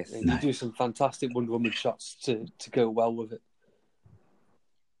 Yes. And you do some fantastic Wonder Woman shots to go well with it.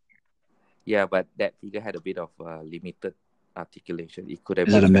 Yeah, but that figure had a bit of limited articulation. It could have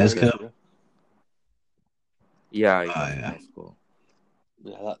been... Is it a Mezco? Yeah, it was a Mezco.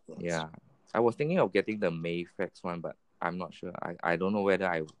 Yeah, yeah. I was thinking of getting the Mayflex one, but I'm not sure. I don't know whether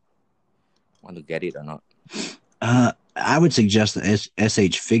I want to get it or not. I would suggest the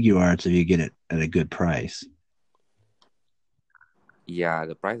SH Figuarts if you get it at a good price. Yeah,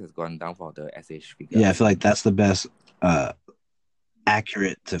 the price has gone down for the SH Figuarts. Yeah, I feel like that's the best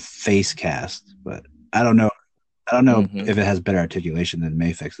accurate to face cast, but I don't know if it has better articulation than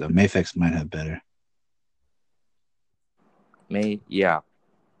Mayflex though. Mayflex might have better.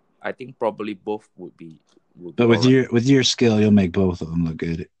 I think probably both would be but with your skill, you'll make both of them look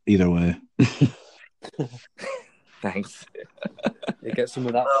good either way. Thanks. You get some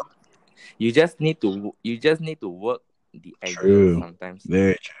of that. You just need to work the angle sometimes.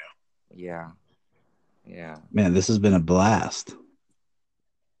 Very true. Yeah. Man, this has been a blast.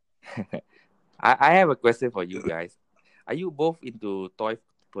 I have a question for you guys. Are you both into toy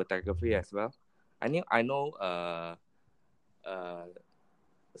photography as well? I know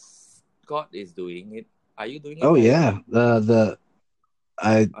Scott is doing it. Are you doing it? Oh yeah.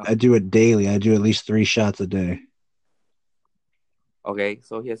 I do it daily. I do at least 3 shots a day. Okay,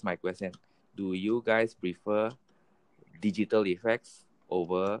 so here's my question. Do you guys prefer digital effects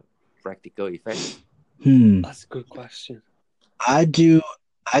over practical effects? That's a good question. I do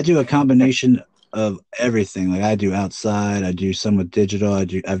a combination of everything. Like I do outside, I do some with digital,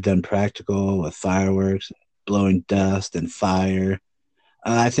 I've done practical with fireworks, blowing dust and fire.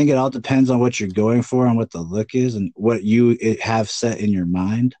 I think it all depends on what you're going for and what the look is and what you have set in your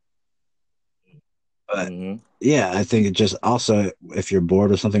mind. But yeah, I think it just also, if you're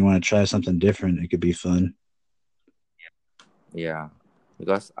bored or something, want to try something different, it could be fun. Yeah,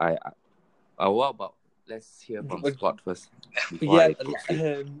 because what about, let's hear from Scott first.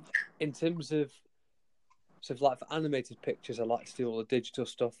 In terms of, so like for animated pictures, I like to do all the digital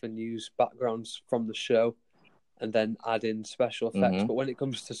stuff and use backgrounds from the show and then add in special effects. But when it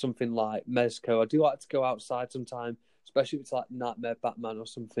comes to something like Mezco, I do like to go outside sometime, especially if it's like Nightmare Batman or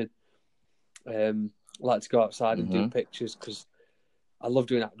something. I like to go outside and do pictures because I love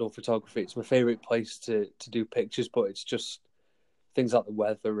doing outdoor photography. It's my favourite place to do pictures, but it's just things like the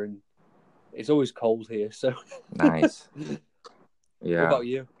weather and It's always cold here, so. Nice. What Yeah. about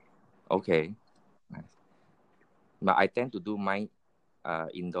you? Okay. Nice. But I tend to do mine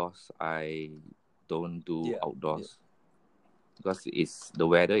indoors. I don't do outdoors because the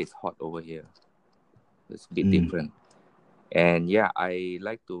weather is hot over here. It's a bit different. And yeah, I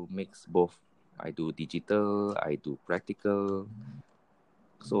like to mix both. I do digital, I do practical.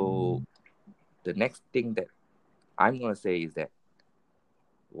 So the next thing that I'm gonna say is that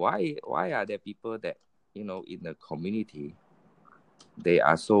why are there people that, you know, in the community, they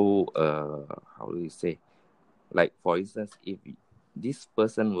are so how do you say, like for instance, if this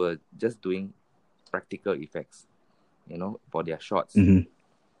person were just doing practical effects, you know, for their shots,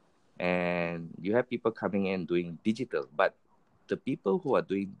 and you have people coming in doing digital, but the people who are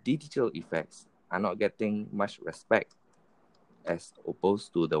doing digital effects are not getting much respect as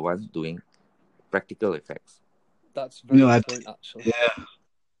opposed to the ones doing practical effects. That's a very good point, actually. Yeah,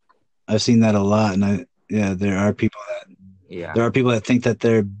 I've seen that a lot, and there are people that think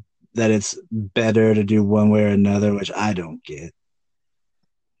that it's better to do one way or another, which I don't get.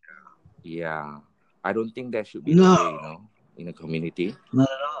 Yeah, I don't think that should be the way, you know, in a community. Not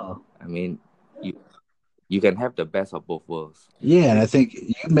at all. I mean, you can have the best of both worlds. Yeah, and I think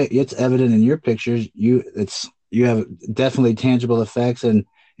it's evident in your pictures. You have definitely tangible effects, and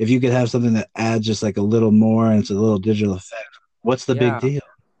if you could have something that adds just like a little more and it's a little digital effect, what's the big deal?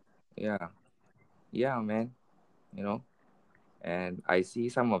 Yeah, man. You know, and I see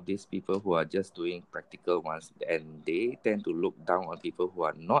some of these people who are just doing practical ones, and they tend to look down on people who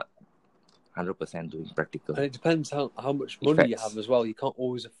are not 100% doing practical. And it depends how much money you have as well. You can't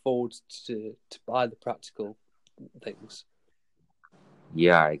always afford to buy the practical things.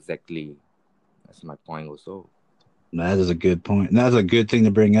 Yeah, exactly. That's my point also. That is a good point. And that's a good thing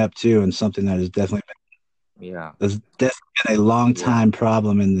to bring up too, and something that has definitely that's definitely been a long time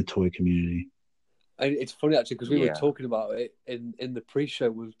problem in the toy community. And it's funny actually because we were talking about it in the pre-show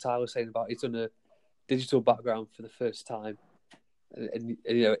with Tyler saying about he's done a digital background for the first time, and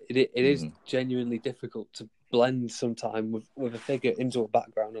you know it is genuinely difficult to blend sometime with a figure into a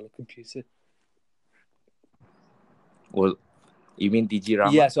background on a computer. Well, you mean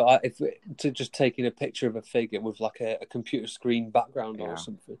Digirama? Yeah, so to just taking a picture of a figure with like a computer screen background or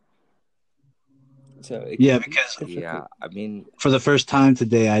something. So I mean, for the first time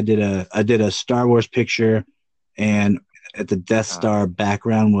today, I did a Star Wars picture, and at the Death Star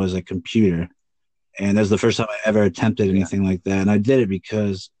background was a computer, and that's the first time I ever attempted anything like that. And I did it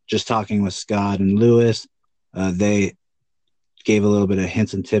because just talking with Scott and Lewis, they gave a little bit of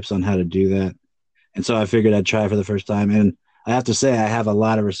hints and tips on how to do that, and so I figured I'd try it for the first time. And I have to say, I have a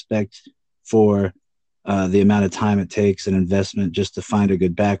lot of respect for the amount of time it takes and investment just to find a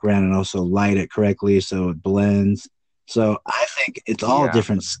good background and also light it correctly so it blends. So I think it's all a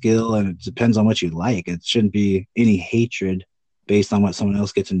different skill, and it depends on what you like. It shouldn't be any hatred based on what someone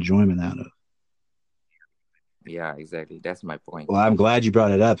else gets enjoyment out of. Yeah, exactly. That's my point. Well, I'm glad you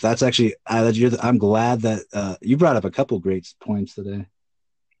brought it up. That's actually, I'm glad that you brought up a couple great points today.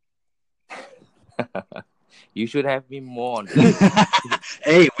 You should have me more.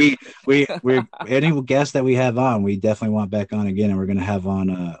 Hey, we're any guest that we have on, we definitely want back on again, and we're going to have on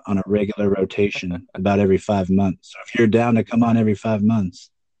a regular rotation about every 5 months. So if you're down to come on every 5 months,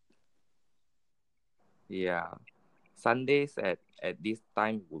 Sundays at this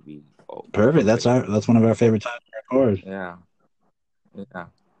time will be perfect. That's one of our favorite times to record. Yeah.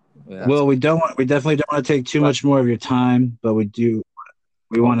 Well, we definitely don't want to take too much more of your time, but we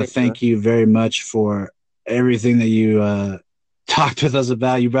want to thank you very much for everything that you talked with us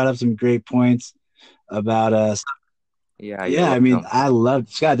about. You brought up some great points about us. Yeah. I mean, I loved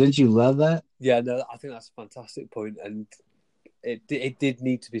Scott. Didn't you love that? Yeah, no, I think that's a fantastic point, and it did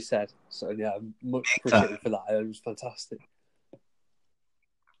need to be said. So yeah, I'm much appreciated for that. It was fantastic.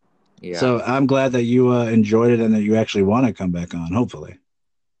 Yeah. So I'm glad that you enjoyed it and that you actually want to come back on. Hopefully.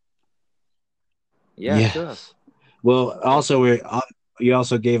 Yeah. Sure. Well, also you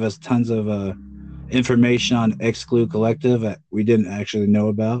also gave us tons of information on Exclude Collective that we didn't actually know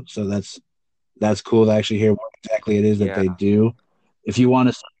about. So that's cool to actually hear what exactly it is that they do. If you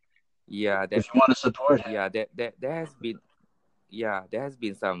want to, if you want to support, there has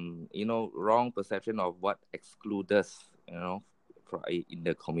been some wrong perception of what Excluders in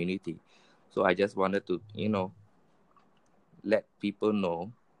the community. So I just wanted to let people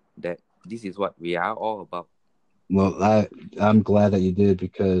know that this is what we are all about. Well, I'm glad that you did,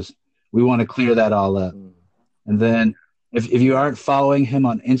 because we want to clear that all up. And then if you aren't following him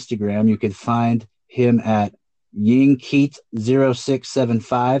on Instagram, you could find him at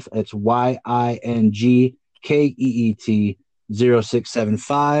Yingkeet0675. It's YINGKEET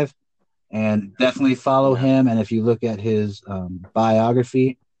 0675. And definitely follow him. And if you look at his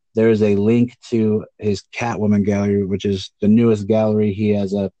biography, there is a link to his Catwoman gallery, which is the newest gallery he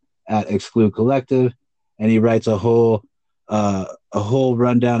has up at Exclude Collective. And he writes a whole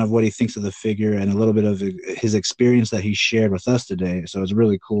rundown of what he thinks of the figure and a little bit of his experience that he shared with us today. So it's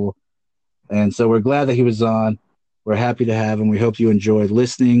really cool. And so we're glad that he was on. We're happy to have him. We hope you enjoyed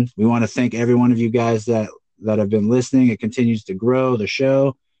listening. We want to thank every one of you guys that have been listening. It continues to grow, the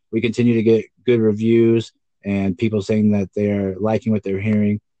show. We continue to get good reviews and people saying that they are liking what they're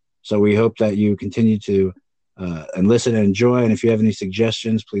hearing. So we hope that you continue to and listen and enjoy. And if you have any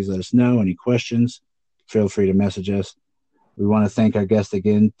suggestions, please let us know. Any questions, feel free to message us. We want to thank our guest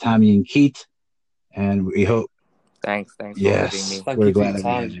again, Tommy and Keith. And we hope. Thanks Yes. for having me. Thank you for your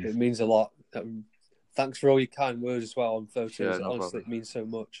time. It means a lot. Thanks for all your kind words as well on photos. Sure, no Honestly, problem. it means so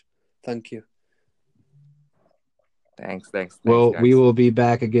much. Thank you. Thanks. Well, guys. we will be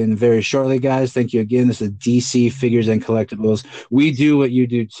back again very shortly, guys. Thank you again. This is DC Figures and Collectibles. We do what you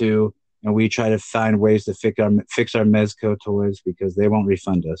do too, and we try to find ways to fix our Mezco toys because they won't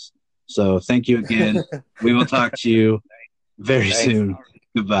refund us. So thank you again. We will talk to you very soon.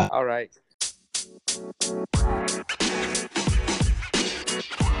 Goodbye. All right.